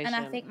situation.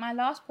 And I think my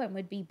last point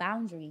would be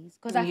boundaries.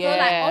 Because I feel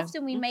like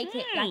often we make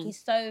it like it's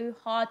so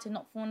hard to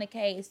not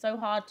fornicate, it's so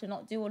hard to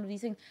not do all of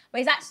these things. But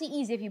it's actually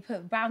easy if you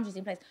put boundaries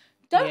in place.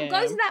 Don't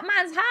go to that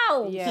man's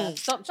house. Yeah.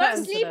 Stop Don't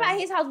chatting sleep to them. at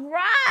his house.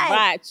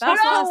 Right. Chuck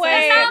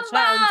away. You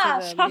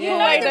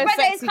know the bread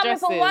that is coming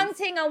for one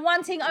thing and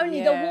one thing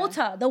only, the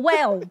water, the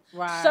well.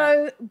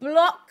 So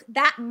block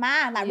that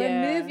man. Like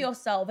remove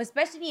yourself,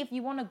 especially if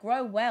you want to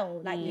grow well.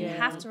 Like you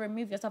have to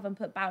remove yourself and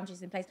put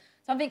boundaries in place.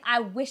 Something I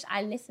wish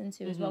I listened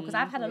to as well, because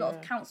I've had a lot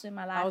of counsel in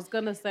my life. I was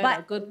gonna say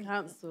that good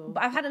counsel.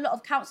 But I've had a lot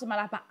of counsel in my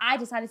life, but I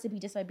decided to be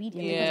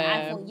disobedient because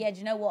I thought, do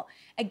you know what?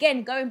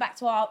 Again, going back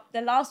to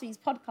the last week's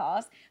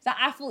podcast, so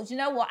I thought, do you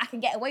know what? I can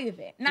get away with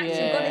it.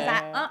 Naturally, God is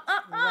like,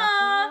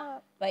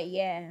 But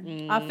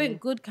I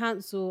think good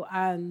counsel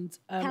and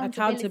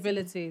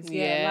accountabilities.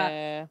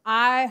 Like,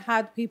 I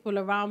had people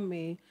around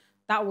me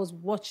that was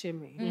watching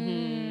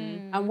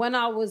me. And when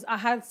I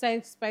had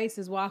safe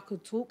spaces where I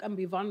could talk and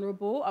be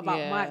vulnerable about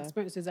my Yeah.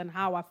 experiences and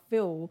how I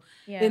feel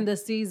in the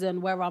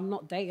season where I'm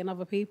not dating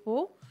other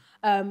people.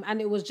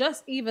 And it was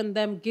just even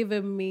them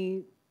giving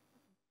me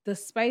the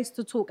space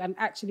to talk and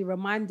actually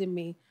reminding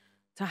me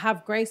to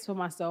have grace for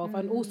myself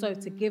and also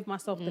to give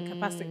myself the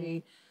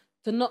capacity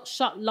to not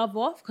shut love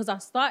off, because I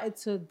started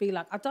to be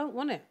like, I don't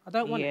want it. I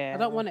don't want it. I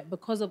don't want it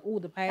because of all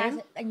the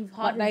pain. And you've But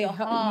hardened your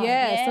heart.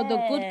 so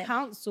the good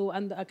counsel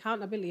and the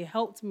accountability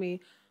helped me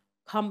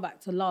come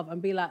back to love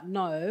and be like,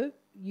 no,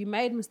 you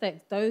made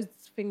mistakes. Those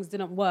things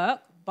didn't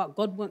work, but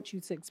God wants you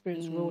to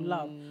experience real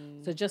love.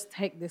 So just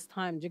take this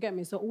time. Do you get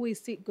me? So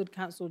always seek good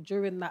counsel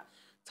during that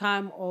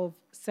time of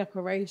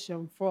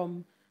separation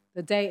from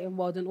the dating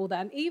world and all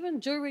that. And even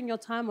during your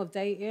time of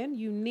dating,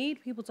 you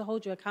need people to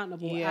hold you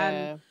accountable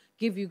and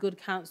give you good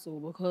counsel,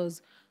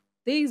 because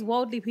these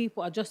worldly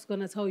people are just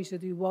going to tell you to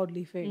do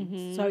worldly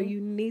things. So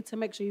you need to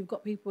make sure you've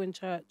got people in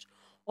church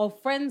or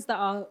friends that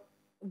are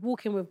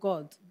walking with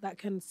God that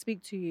can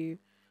speak to you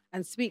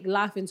and speak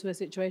life into a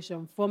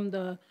situation from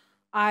the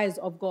eyes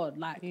of God.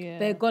 Like,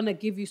 they're going to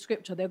give you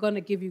scripture. They're going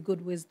to give you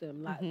good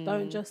wisdom. Like,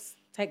 don't just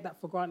take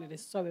that for granted.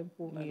 It's so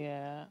important.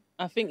 Yeah.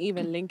 I think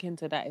even linking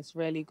to that, it's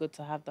really good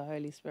to have the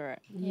Holy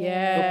Spirit.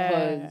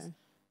 Yeah. Because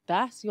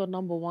that's your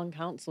number one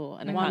counsel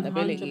and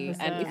accountability. 100%.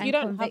 And if And you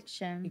don't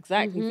conviction.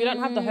 have if you don't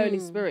have the Holy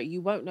Spirit,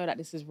 you won't know that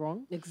this is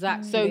wrong.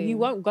 Exactly. So you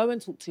won't go and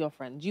talk to your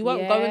friends. You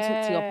won't go and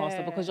talk to your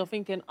pastor because you're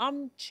thinking,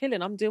 I'm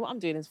chilling, I'm doing what I'm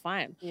doing is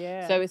fine.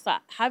 Yeah. So it's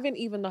like having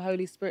even the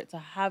Holy Spirit to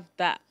have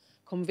that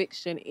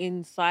conviction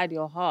inside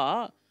your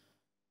heart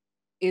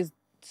is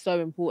so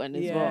important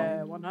as well.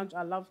 Yeah, 100.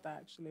 I love that,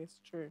 actually. It's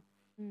true.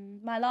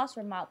 My last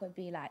remark would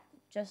be like,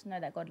 just know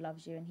that God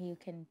loves you and he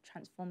can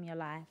transform your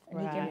life and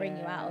he can bring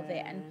you out of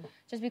it. And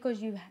just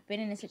because you've been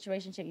in a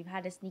situationship, you've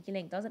had a sneaky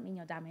link, doesn't mean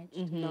you're damaged.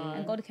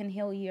 And God can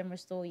heal you and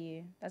restore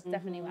you. That's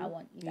definitely what I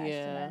want you guys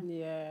to know.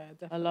 Yeah,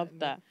 definitely. I love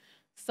that.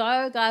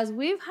 So, guys,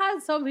 we've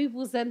had some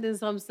people sending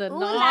some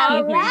scenarios.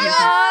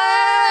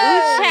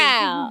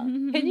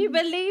 Can you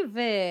believe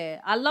it?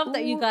 I love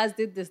that you guys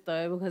did this,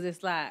 though, because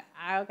it's like,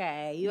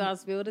 okay, you want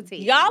to spill the tea.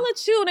 Y'all are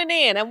tuning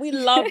in and we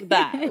love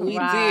that. We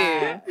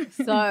do.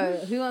 So,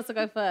 who wants to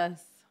go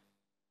first?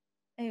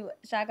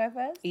 Should I go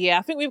first? Yeah,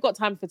 I think we've got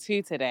time for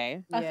 2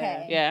 today.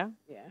 Okay. Yeah.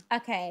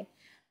 Okay.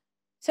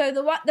 So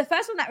the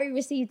first one that we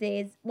received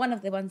is, one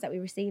of the ones that we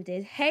received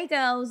is, hey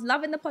girls,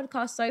 loving the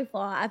podcast so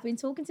far. I've been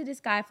talking to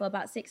this guy for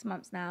about 6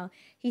 months now.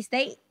 He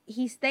stated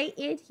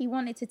he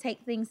wanted to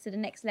take things to the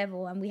next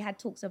level and we had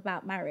talks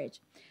about marriage.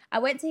 I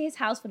went to his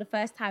house for the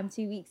first time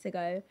 2 weeks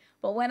ago,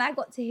 but when I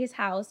got to his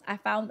house, I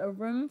found a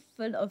room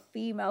full of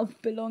female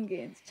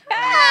belongings.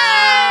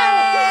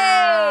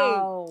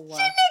 Wow.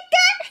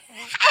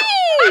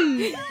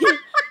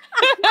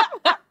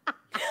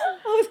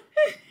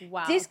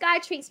 Wow. This guy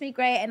treats me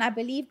great and I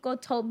believe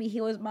God told me he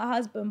was my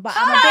husband, but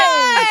I'm a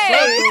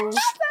bit...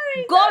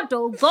 God.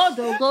 Don't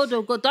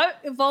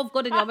involve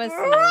God in your message.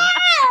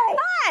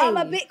 I'm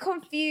a bit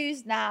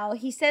confused now.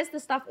 He says the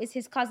stuff is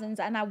his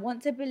cousin's and I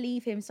want to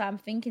believe him, so I'm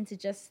thinking to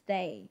just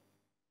stay.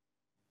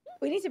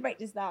 We need to break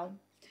this down.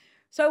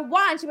 So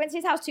one, she went to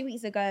his house 2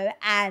 weeks ago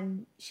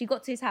and she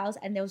got to his house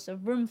and there was a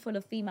room full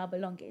of female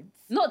belongings.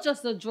 Not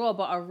just a drawer,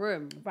 but a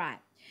room. Right.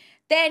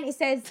 Then it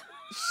says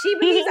she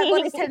believes that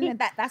God is telling her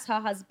that that's her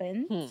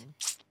husband.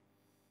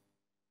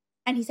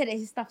 And he said that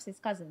his stuff's his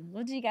cousin.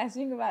 What do you guys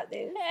think about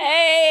this?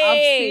 Hey,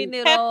 I've seen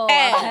it all.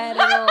 I've heard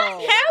it all.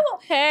 Do you know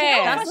what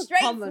That's a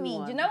frustrates common me?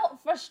 one. Do you know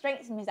what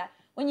frustrates me is that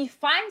when you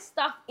find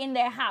stuff in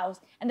their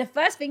house and the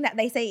first thing that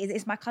they say is,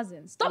 it's my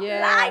cousin. Stop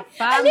Yeah, lying.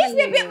 At least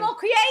be a bit family. more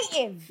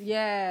creative.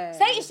 Yeah.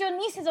 Say it's your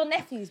nieces or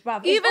nephews,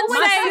 bruv. Even It's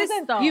always say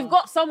sister. you've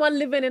got someone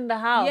living in the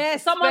house. Yeah,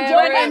 someone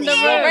Spare renting the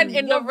room.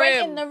 Renting the You're room.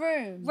 renting the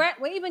room.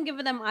 We're even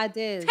giving them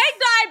ideas. Take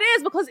the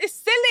ideas because it's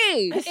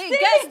silly. It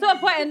gets to a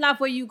point in life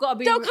where you got to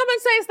be... Don't come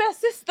and say it's their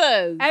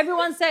sisters.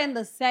 Everyone's saying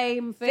the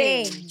same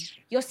thing.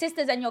 Your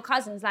sisters and your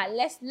cousins, like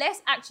let's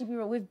actually be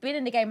real. We've been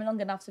in the game long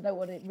enough to know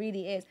what it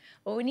really is,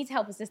 but we need to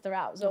help a sister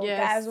out. So Yeah,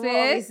 guys, what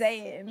are we sis.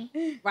 saying?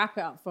 Wrap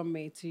it up from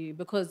me to you,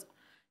 because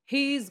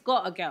he's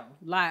got a girl.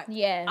 Like,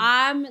 Yeah.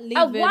 I'm leaving...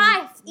 A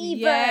wife,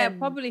 even. Yeah,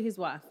 probably his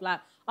wife.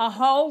 Like, a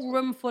whole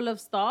room full of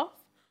stuff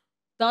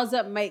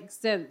doesn't make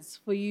sense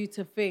for you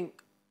to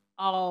think,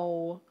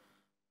 oh,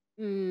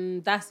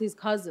 that's his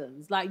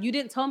cousin's. Like, you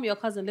didn't tell me your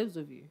cousin lives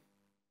with you.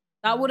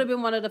 That would have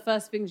been one of the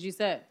first things you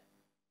said.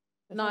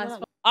 No, it's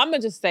fine. I'm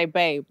going to just say,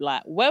 babe,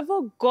 like,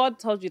 whether God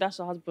told you that's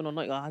your husband or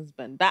not your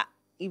husband, that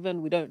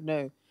even we don't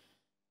know.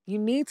 You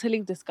need to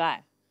leave this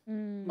guy.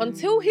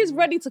 Until he's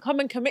ready to come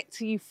and commit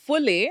to you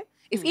fully.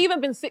 It's even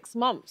been 6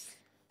 months.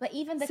 But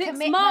even the 6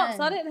 commitment. months.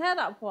 I didn't hear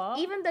that part.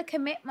 Even the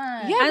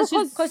commitment. Yeah, and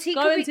she's because he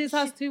going could to his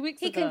house 2 weeks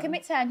He ago. can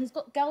commit to her and he's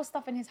got girl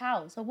stuff in his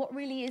house. So what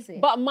really is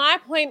it? But my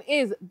point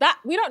is that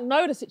we don't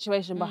know the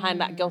situation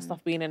behind that girl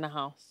stuff being in the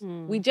house.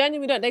 We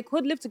genuinely don't. They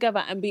could live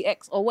together and be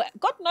ex or what.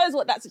 God knows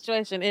what that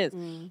situation is.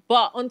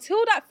 But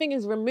until that thing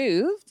is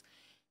removed,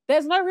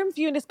 there's no room for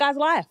you in this guy's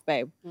life,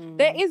 babe.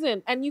 There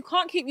isn't. And you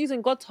can't keep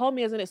using God told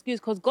me as an excuse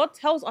because God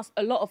tells us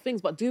a lot of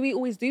things, but do we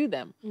always do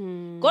them?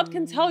 God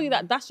can tell you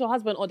that that's your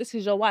husband or this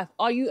is your wife.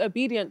 Are you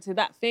obedient to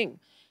that thing?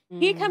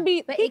 He can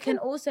be... But it can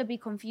also be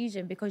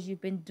confusion because you've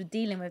been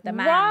dealing with the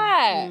man.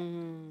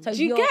 Right. So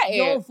do you get it?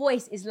 Your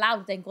voice is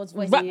louder than God's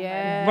voice. Right.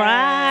 So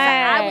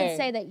I would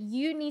say that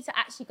you need to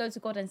actually go to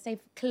God and say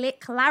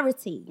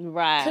clarity.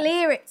 Right.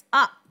 Clear it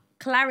up.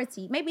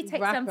 Clarity. Maybe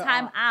take Wrap some it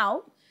time up.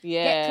 out.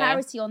 Yeah. Get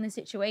clarity on the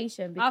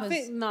situation. Because I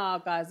think, nah,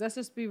 guys, let's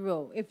just be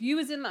real. If you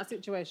was in that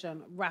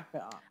situation, wrap it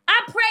up.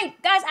 I prayed.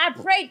 Guys, I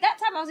prayed. That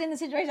time I was in the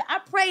situation, I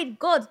prayed,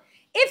 God,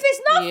 if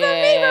it's not for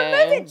me,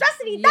 remove it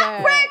drastically.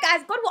 That prayer,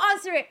 guys, God will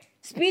answer it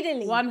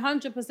speedily.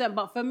 100%.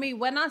 But for me,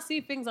 when I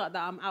see things like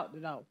that, I'm out the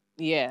door.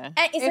 Yeah.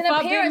 And it's If an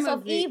I've been appearance with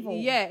of you- evil.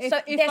 yeah, So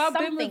if there's I've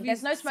been something. with you,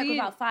 There's no smoke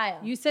without fire.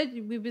 You said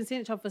we've been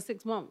seeing each other for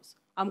 6 months.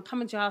 I'm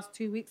coming to your house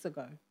 2 weeks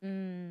ago.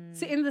 In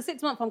the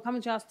 6 months, I'm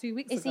coming to your house 2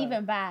 weeks It's ago.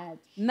 even bad.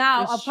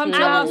 Now, It's I've come to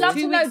true. your I house would love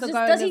 2 to know, weeks ago.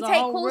 does he there's a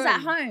take whole calls room.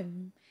 at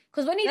home?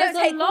 Because when he There's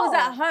don't take a calls lot.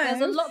 at home...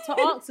 There's a lot to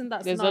ask in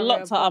that There's a scenario.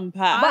 lot to but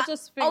unpack. I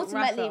just think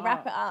Ultimately,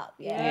 wrap it up.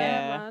 Yeah,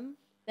 Yeah. man.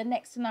 The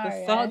next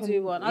scenario. So I'll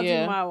do one. I'll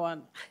Yeah. do my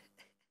one.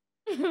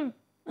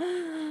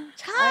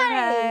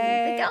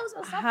 Hi. The girls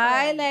are suffering.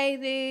 Hi,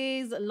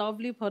 ladies.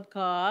 Lovely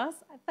podcast.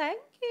 Thank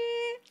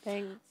you.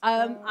 Thanks.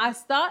 I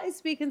started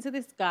speaking to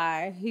this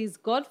guy. He's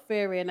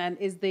God-fearing and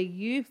is the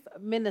youth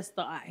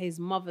minister at his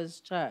mother's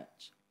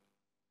church.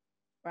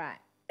 Right.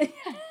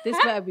 This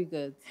better be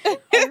good.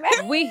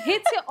 We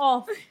hit it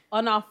off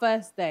on our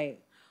first date.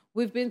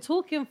 We've been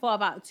talking for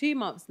about 2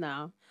 months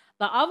now.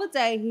 The other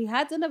day, he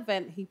had an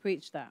event he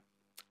preached at.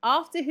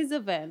 After his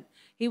event,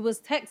 he was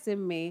texting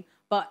me,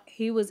 but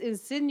he was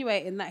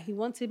insinuating that he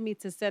wanted me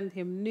to send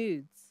him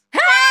nudes.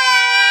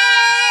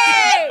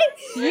 Hey!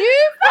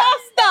 You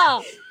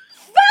pastor!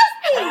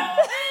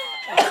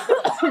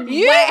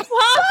 You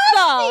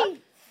pastor!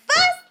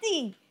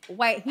 Thirsty!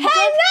 Wait,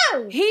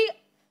 Hello!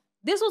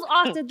 This was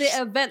after the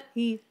event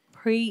he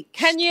preached.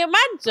 Can you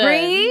imagine?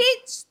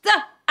 Preached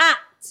at.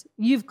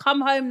 You've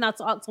come home now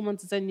to ask someone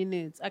to send you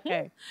nudes.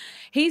 Okay.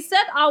 He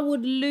said I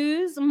would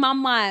lose my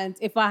mind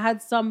if I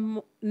had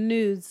some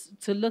nudes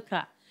to look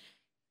at.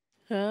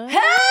 Huh?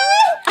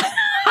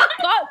 I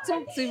can't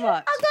talk too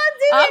much. I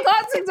can't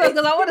talk too much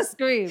because I want to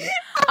scream.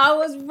 I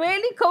was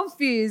really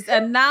confused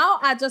and now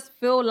I just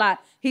feel like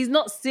he's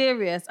not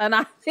serious and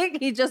I think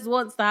he just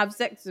wants to have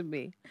sex with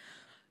me.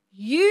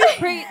 You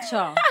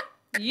preacher.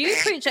 You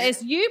preacher.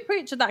 It's you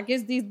preacher that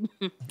gives these...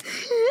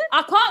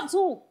 I can't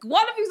talk.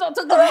 One of you's not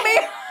talking to me.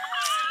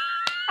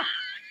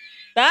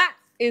 That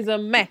is a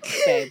mess,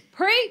 babe.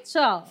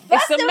 Preacher.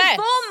 It's a mess.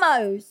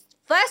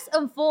 First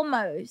and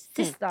foremost,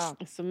 sister,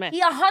 It's a mess.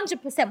 he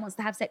 100% wants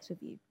to have sex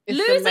with you. It's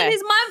a Losing mess.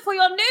 his mind for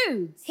your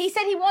nudes. He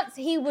said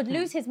he would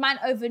lose his mind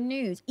over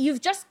news.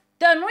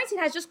 The anointing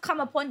has just come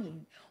upon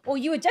you. Or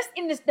you were just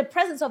in the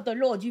presence of the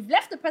Lord. You've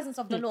left the presence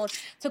of the Lord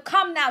to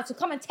come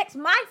and text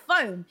my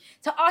phone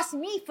to ask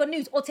me for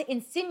news or to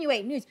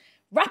insinuate news.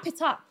 Wrap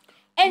it up.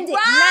 End it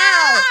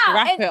now.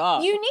 Wrap it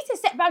up. You need to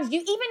set boundaries. You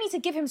even need to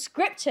give him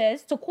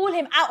scriptures to call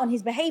him out on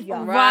his behavior.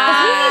 Right.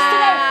 Because he needs to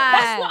know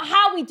that's not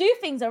how we do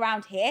things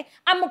around here.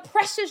 I'm a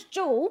precious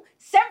jewel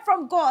sent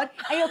from God,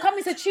 and you're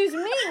coming to choose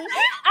me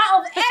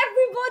out of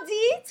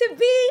everybody to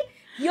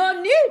be your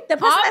nude. The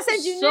person that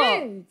sends you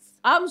shocked. nudes.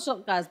 I'm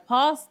shocked, guys.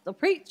 Past the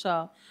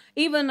preacher,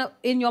 even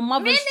in your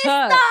mother's Minister!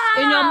 church.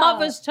 In your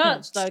mother's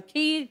church, though.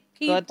 Key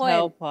God point.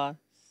 help us.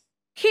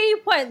 Key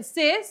point,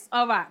 sis.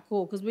 All right,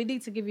 cool. Because we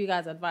need to give you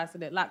guys advice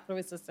in it. Like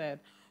Clarissa said,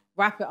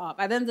 wrap it up.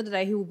 At the end of the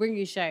day, he will bring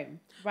you shame.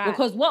 Right.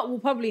 Because what will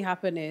probably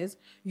happen is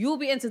you'll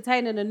be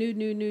entertaining a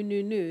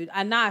nude.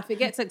 And now if it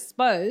gets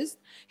exposed,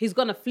 he's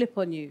going to flip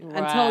on you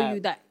and tell Right.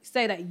 you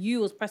say that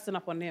you was pressing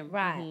up on him.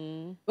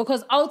 Right.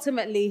 Because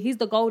ultimately, he's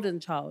the golden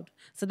child.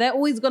 So they're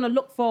always going to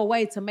look for a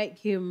way to make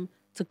him,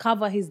 to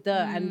cover his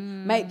dirt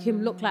and make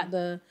him look like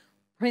the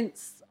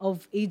prince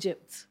of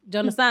Egypt. Do you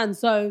understand?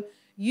 So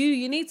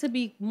you need to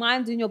be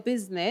minding your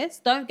business.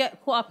 Don't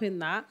get caught up in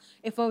that.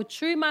 If a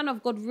true man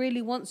of God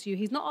really wants you,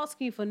 he's not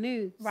asking you for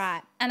nudes.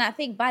 Right. And I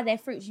think by their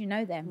fruits you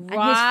know them. Right.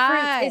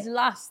 And his fruit is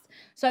lust.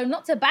 So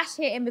not to bash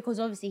him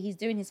because obviously he's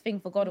doing his thing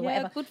for God or Yeah,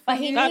 whatever. good for But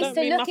he you. That needs don't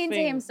to mean look into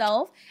nothing.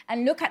 himself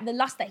and look at the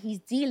lust that he's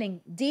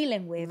dealing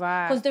with.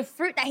 Right. Because the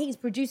fruit that he's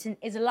producing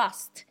is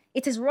lust.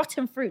 It is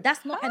rotten fruit.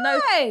 That's not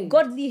Hey. no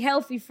godly,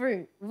 healthy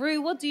fruit.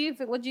 Rue, what do you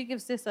think? What do you give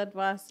sis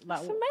advice? Like,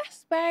 It's a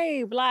mess,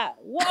 babe. Like,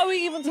 what are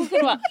we even talking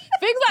about?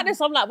 Things like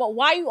this, I'm like, but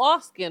why are you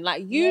asking?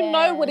 Like, you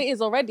know what it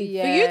is already.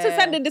 For you to Yeah.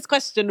 send in this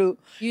question,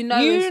 you know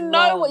you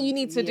know wrong. what you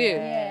need to do.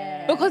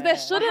 Yeah. Because there I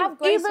shouldn't have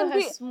grace even for her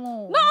be...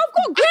 small. No, I've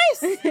got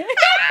grace.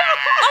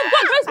 I've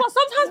got grace, but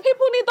sometimes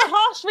people need the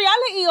harsh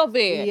reality of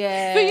it.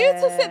 Yeah. For you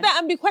to sit there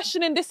and be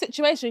questioning this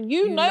situation,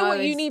 you know what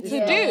you it's- need it's to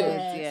not do. good,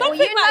 yeah. Something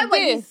Well, you know like what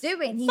this. he's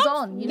doing. He's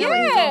on. You know what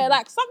he's Yeah, on.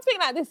 like something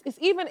like this is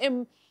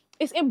even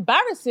it's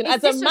embarrassing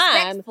It's as a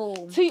man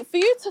disrespectful. for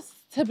you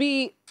to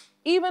be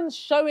even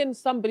showing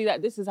somebody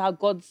that this is how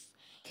God's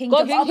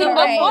God's of kingdom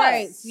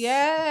operates.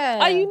 Yeah.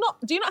 Are you not?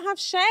 Do you not have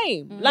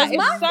shame? Like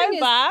My it's so thing is-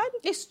 bad.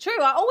 It's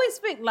true. I always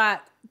think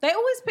like they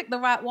always pick the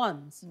right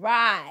ones.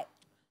 Right.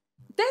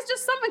 There's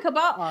just something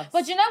about us.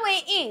 But you know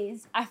what it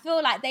is? I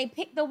feel like they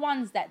pick the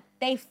ones that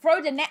they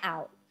throw the net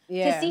out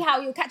Yeah. to see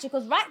how you'll catch it.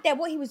 Because right there,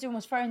 what he was doing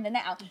was throwing the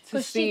net out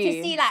to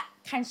see like,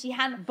 can she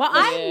handle? But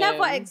I Yeah.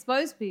 never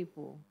expose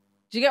people.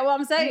 Do you get what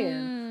I'm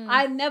saying?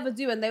 I never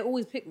do, and they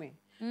always pick me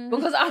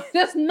because I'm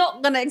just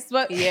not gonna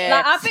expose. Yeah,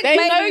 Like I think they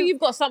know maybe you've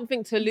got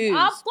something to lose.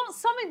 I've got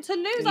something to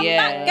lose. I'm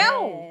Yeah. that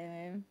girl.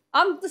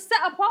 I'm the set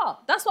apart.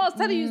 That's what I was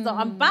telling you. That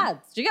I'm bad.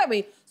 Do you get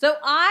me? So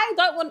I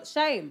don't want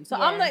shame. So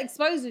I'm Yeah. not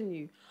exposing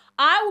you.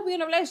 I will be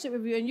in a relationship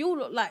with you, and you'll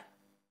look like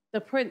the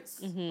prince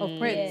of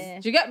Prince. Yeah.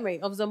 Do you get me?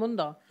 Of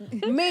Zamunda.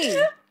 Me.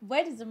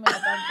 Where does the money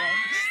come from?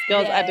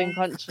 Girls Yeah. adding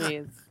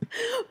countries.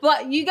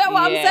 But you get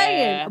what I'm Yeah.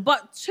 saying.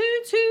 But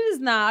 2-2s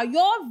now,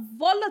 you're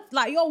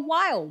like you're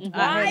wild.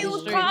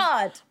 Wild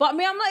card. But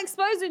me, I'm not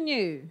exposing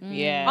you.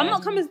 Yeah. I'm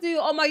not coming to do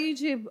on my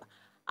YouTube.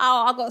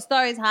 Oh, I got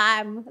story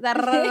time. Da,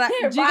 da, da, da. Do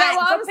you get Right,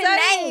 what I'm dropping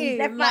saying? names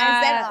left, right, Like,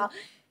 and centre.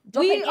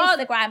 Dropping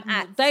Instagram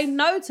ads. They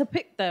know to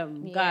pick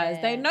them, guys.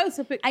 Yeah. They know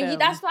to pick them. And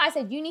that's why I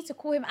said you need to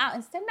call him out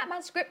and send that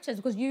man scriptures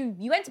because you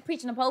went to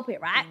preach in the pulpit,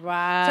 right?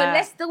 Right. So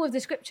let's deal with the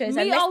scriptures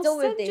and Me, let's I'll deal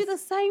with send this. you the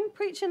same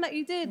preaching that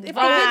you did. If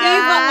Right. I did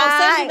you one, I'll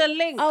send you the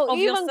link Oh, of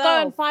even yourself.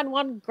 go and find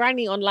one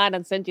granny online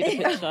and send you the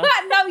picture. No,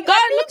 Go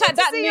and look at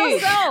that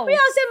news. We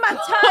all send my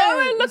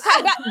Go and toes. look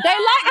at that. They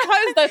like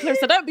toes though,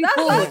 Clarissa. Don't be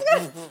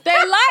fooled. They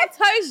like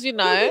toes, you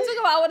know. You talk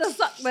about I want to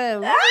suck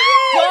them.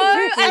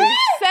 Go and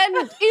send,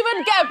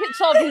 even get a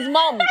picture of his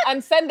mum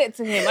and send it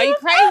to him. Are you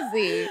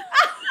crazy?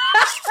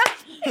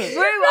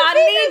 Bro, I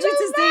need you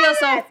to see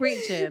yourself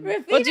preaching.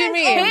 What do you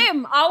mean?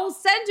 Him, I will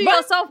send you But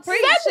yourself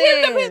preaching.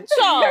 Send him the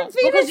picture.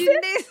 Because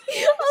you need.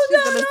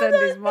 She's gonna send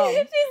his mum. She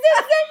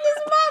said send his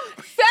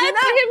mum. Send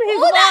him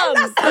his All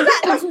mum.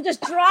 that will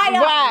just dry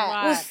up.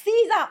 Right. Will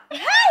seize up.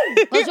 Hey!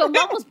 Because your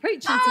mum was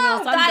preaching to me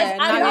on Sunday. Guys,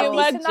 and I now you love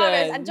you're- these scenarios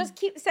imagine? and just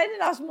keep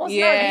sending us more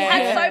Yeah.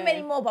 scenarios. We had so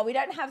many more, but we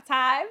don't have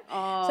time.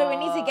 So we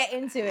need to get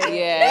into it.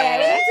 Yeah.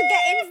 We need to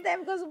get into them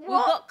because We've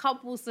got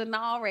couple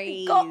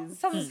scenarios. got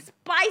some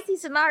spicy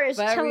scenarios.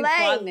 Very Chile.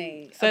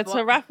 funny. So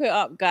to wrap it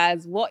up,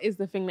 guys, what is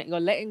the thing that you're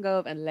letting go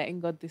of and letting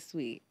God this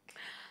week?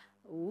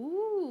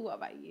 Ooh, what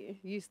about you?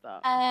 You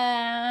start.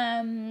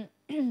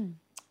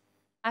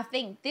 I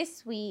think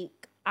this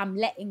week I'm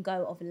letting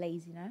go of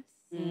laziness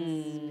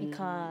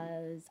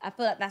because I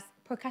feel like that's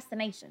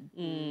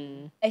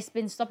procrastination. It's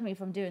been stopping me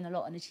from doing a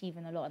lot and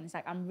achieving a lot. And it's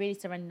like I'm really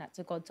surrendering that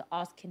to God, to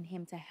asking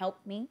him to help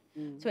me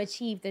to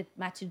achieve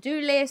my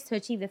to-do list, to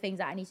achieve the things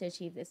that I need to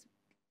achieve this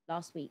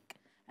last week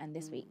and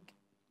this week.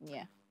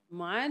 Yeah.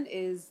 Mine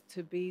is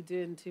to be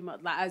doing too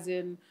much, like as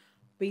in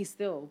be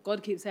still.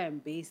 God keeps saying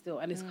be still.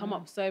 And it's come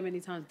up so many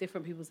times,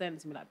 different people saying it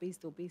to me, like be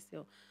still, be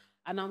still.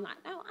 And I'm like,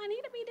 no, I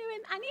need to be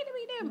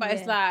doing. But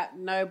it's like,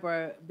 no,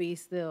 bro, be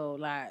still,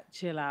 like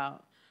chill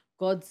out.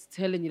 God's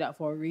telling you that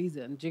for a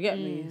reason. Do you get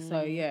me?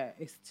 So yeah,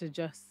 it's to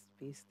just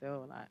be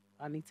still. Like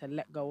I need to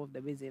let go of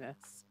the busyness.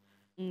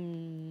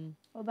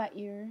 What about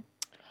you?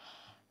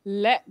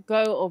 Let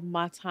go of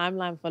my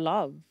timeline for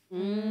love.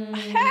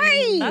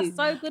 Hey, that's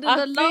so good in I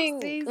the love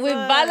think season. with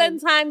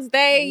Valentine's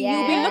Day,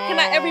 you'll be looking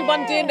at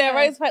everyone doing their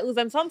Yeah. rose petals,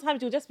 and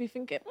sometimes you'll just be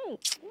thinking,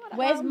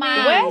 Where's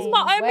my where's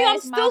my Omi? I'm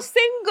still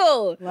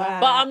single. Right.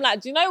 But I'm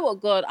like, do you know what,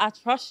 God? I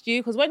trust you.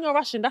 Because when you're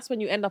rushing, that's when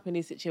you end up in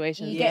these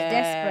situations. You get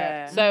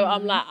desperate. So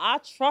I'm like, I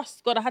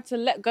trust God. I had to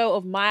let go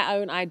of my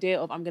own idea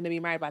of I'm going to be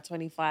married by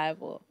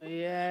 25 or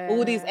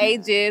all these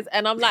ages.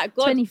 And I'm like,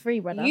 God, 23,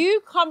 brother.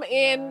 you come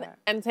in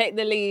and take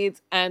the lead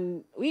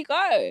and we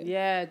go.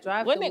 Yeah,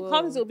 drive When the it wheel,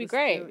 comes, it'll be the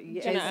great. spirit. Do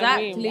Yeah, you know what I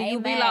mean? exactly.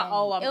 You'll be Amen. like,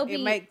 oh, It'll it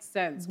be- makes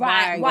sense.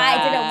 Right, why it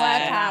didn't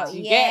work out.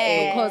 You Yeah. get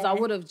it? Because I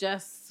would have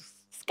just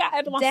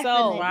Scattered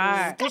myself. Definitely.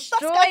 Right.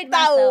 Destroyed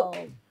myself.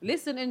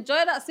 listen,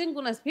 enjoy that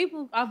singleness.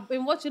 People, I've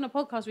been watching a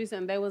podcast recently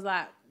and they was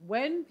like,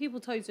 when people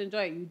tell you to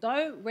enjoy it, you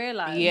don't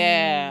realize.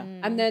 Yeah.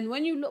 And then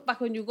when you look back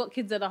when you've got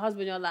kids and a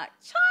husband, you're like,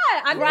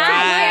 child, I need Right. to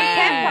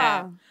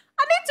breathe. Pepper.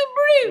 I need to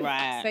breathe.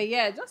 Right. So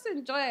yeah, just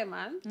enjoy it,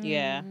 man.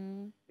 Yeah.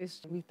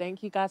 It's We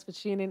thank you guys for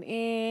tuning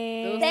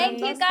in. Thank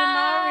you, Those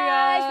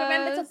guys. scenarios.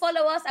 Remember to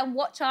follow us and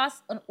watch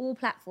us on all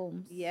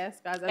platforms. yes,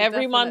 guys. and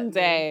Every definitely-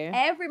 Monday.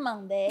 Every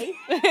Monday.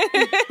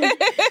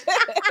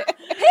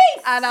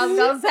 And I was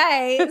gonna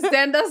say,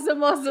 send us some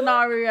more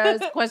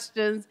scenarios,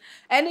 questions,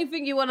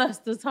 anything you want us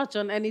to touch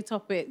on, any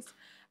topics,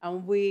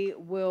 and we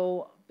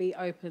will be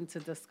open to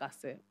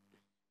discuss it.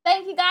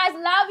 Thank you, guys.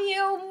 Love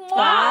you. Mwah.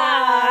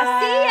 Bye.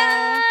 See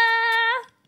ya.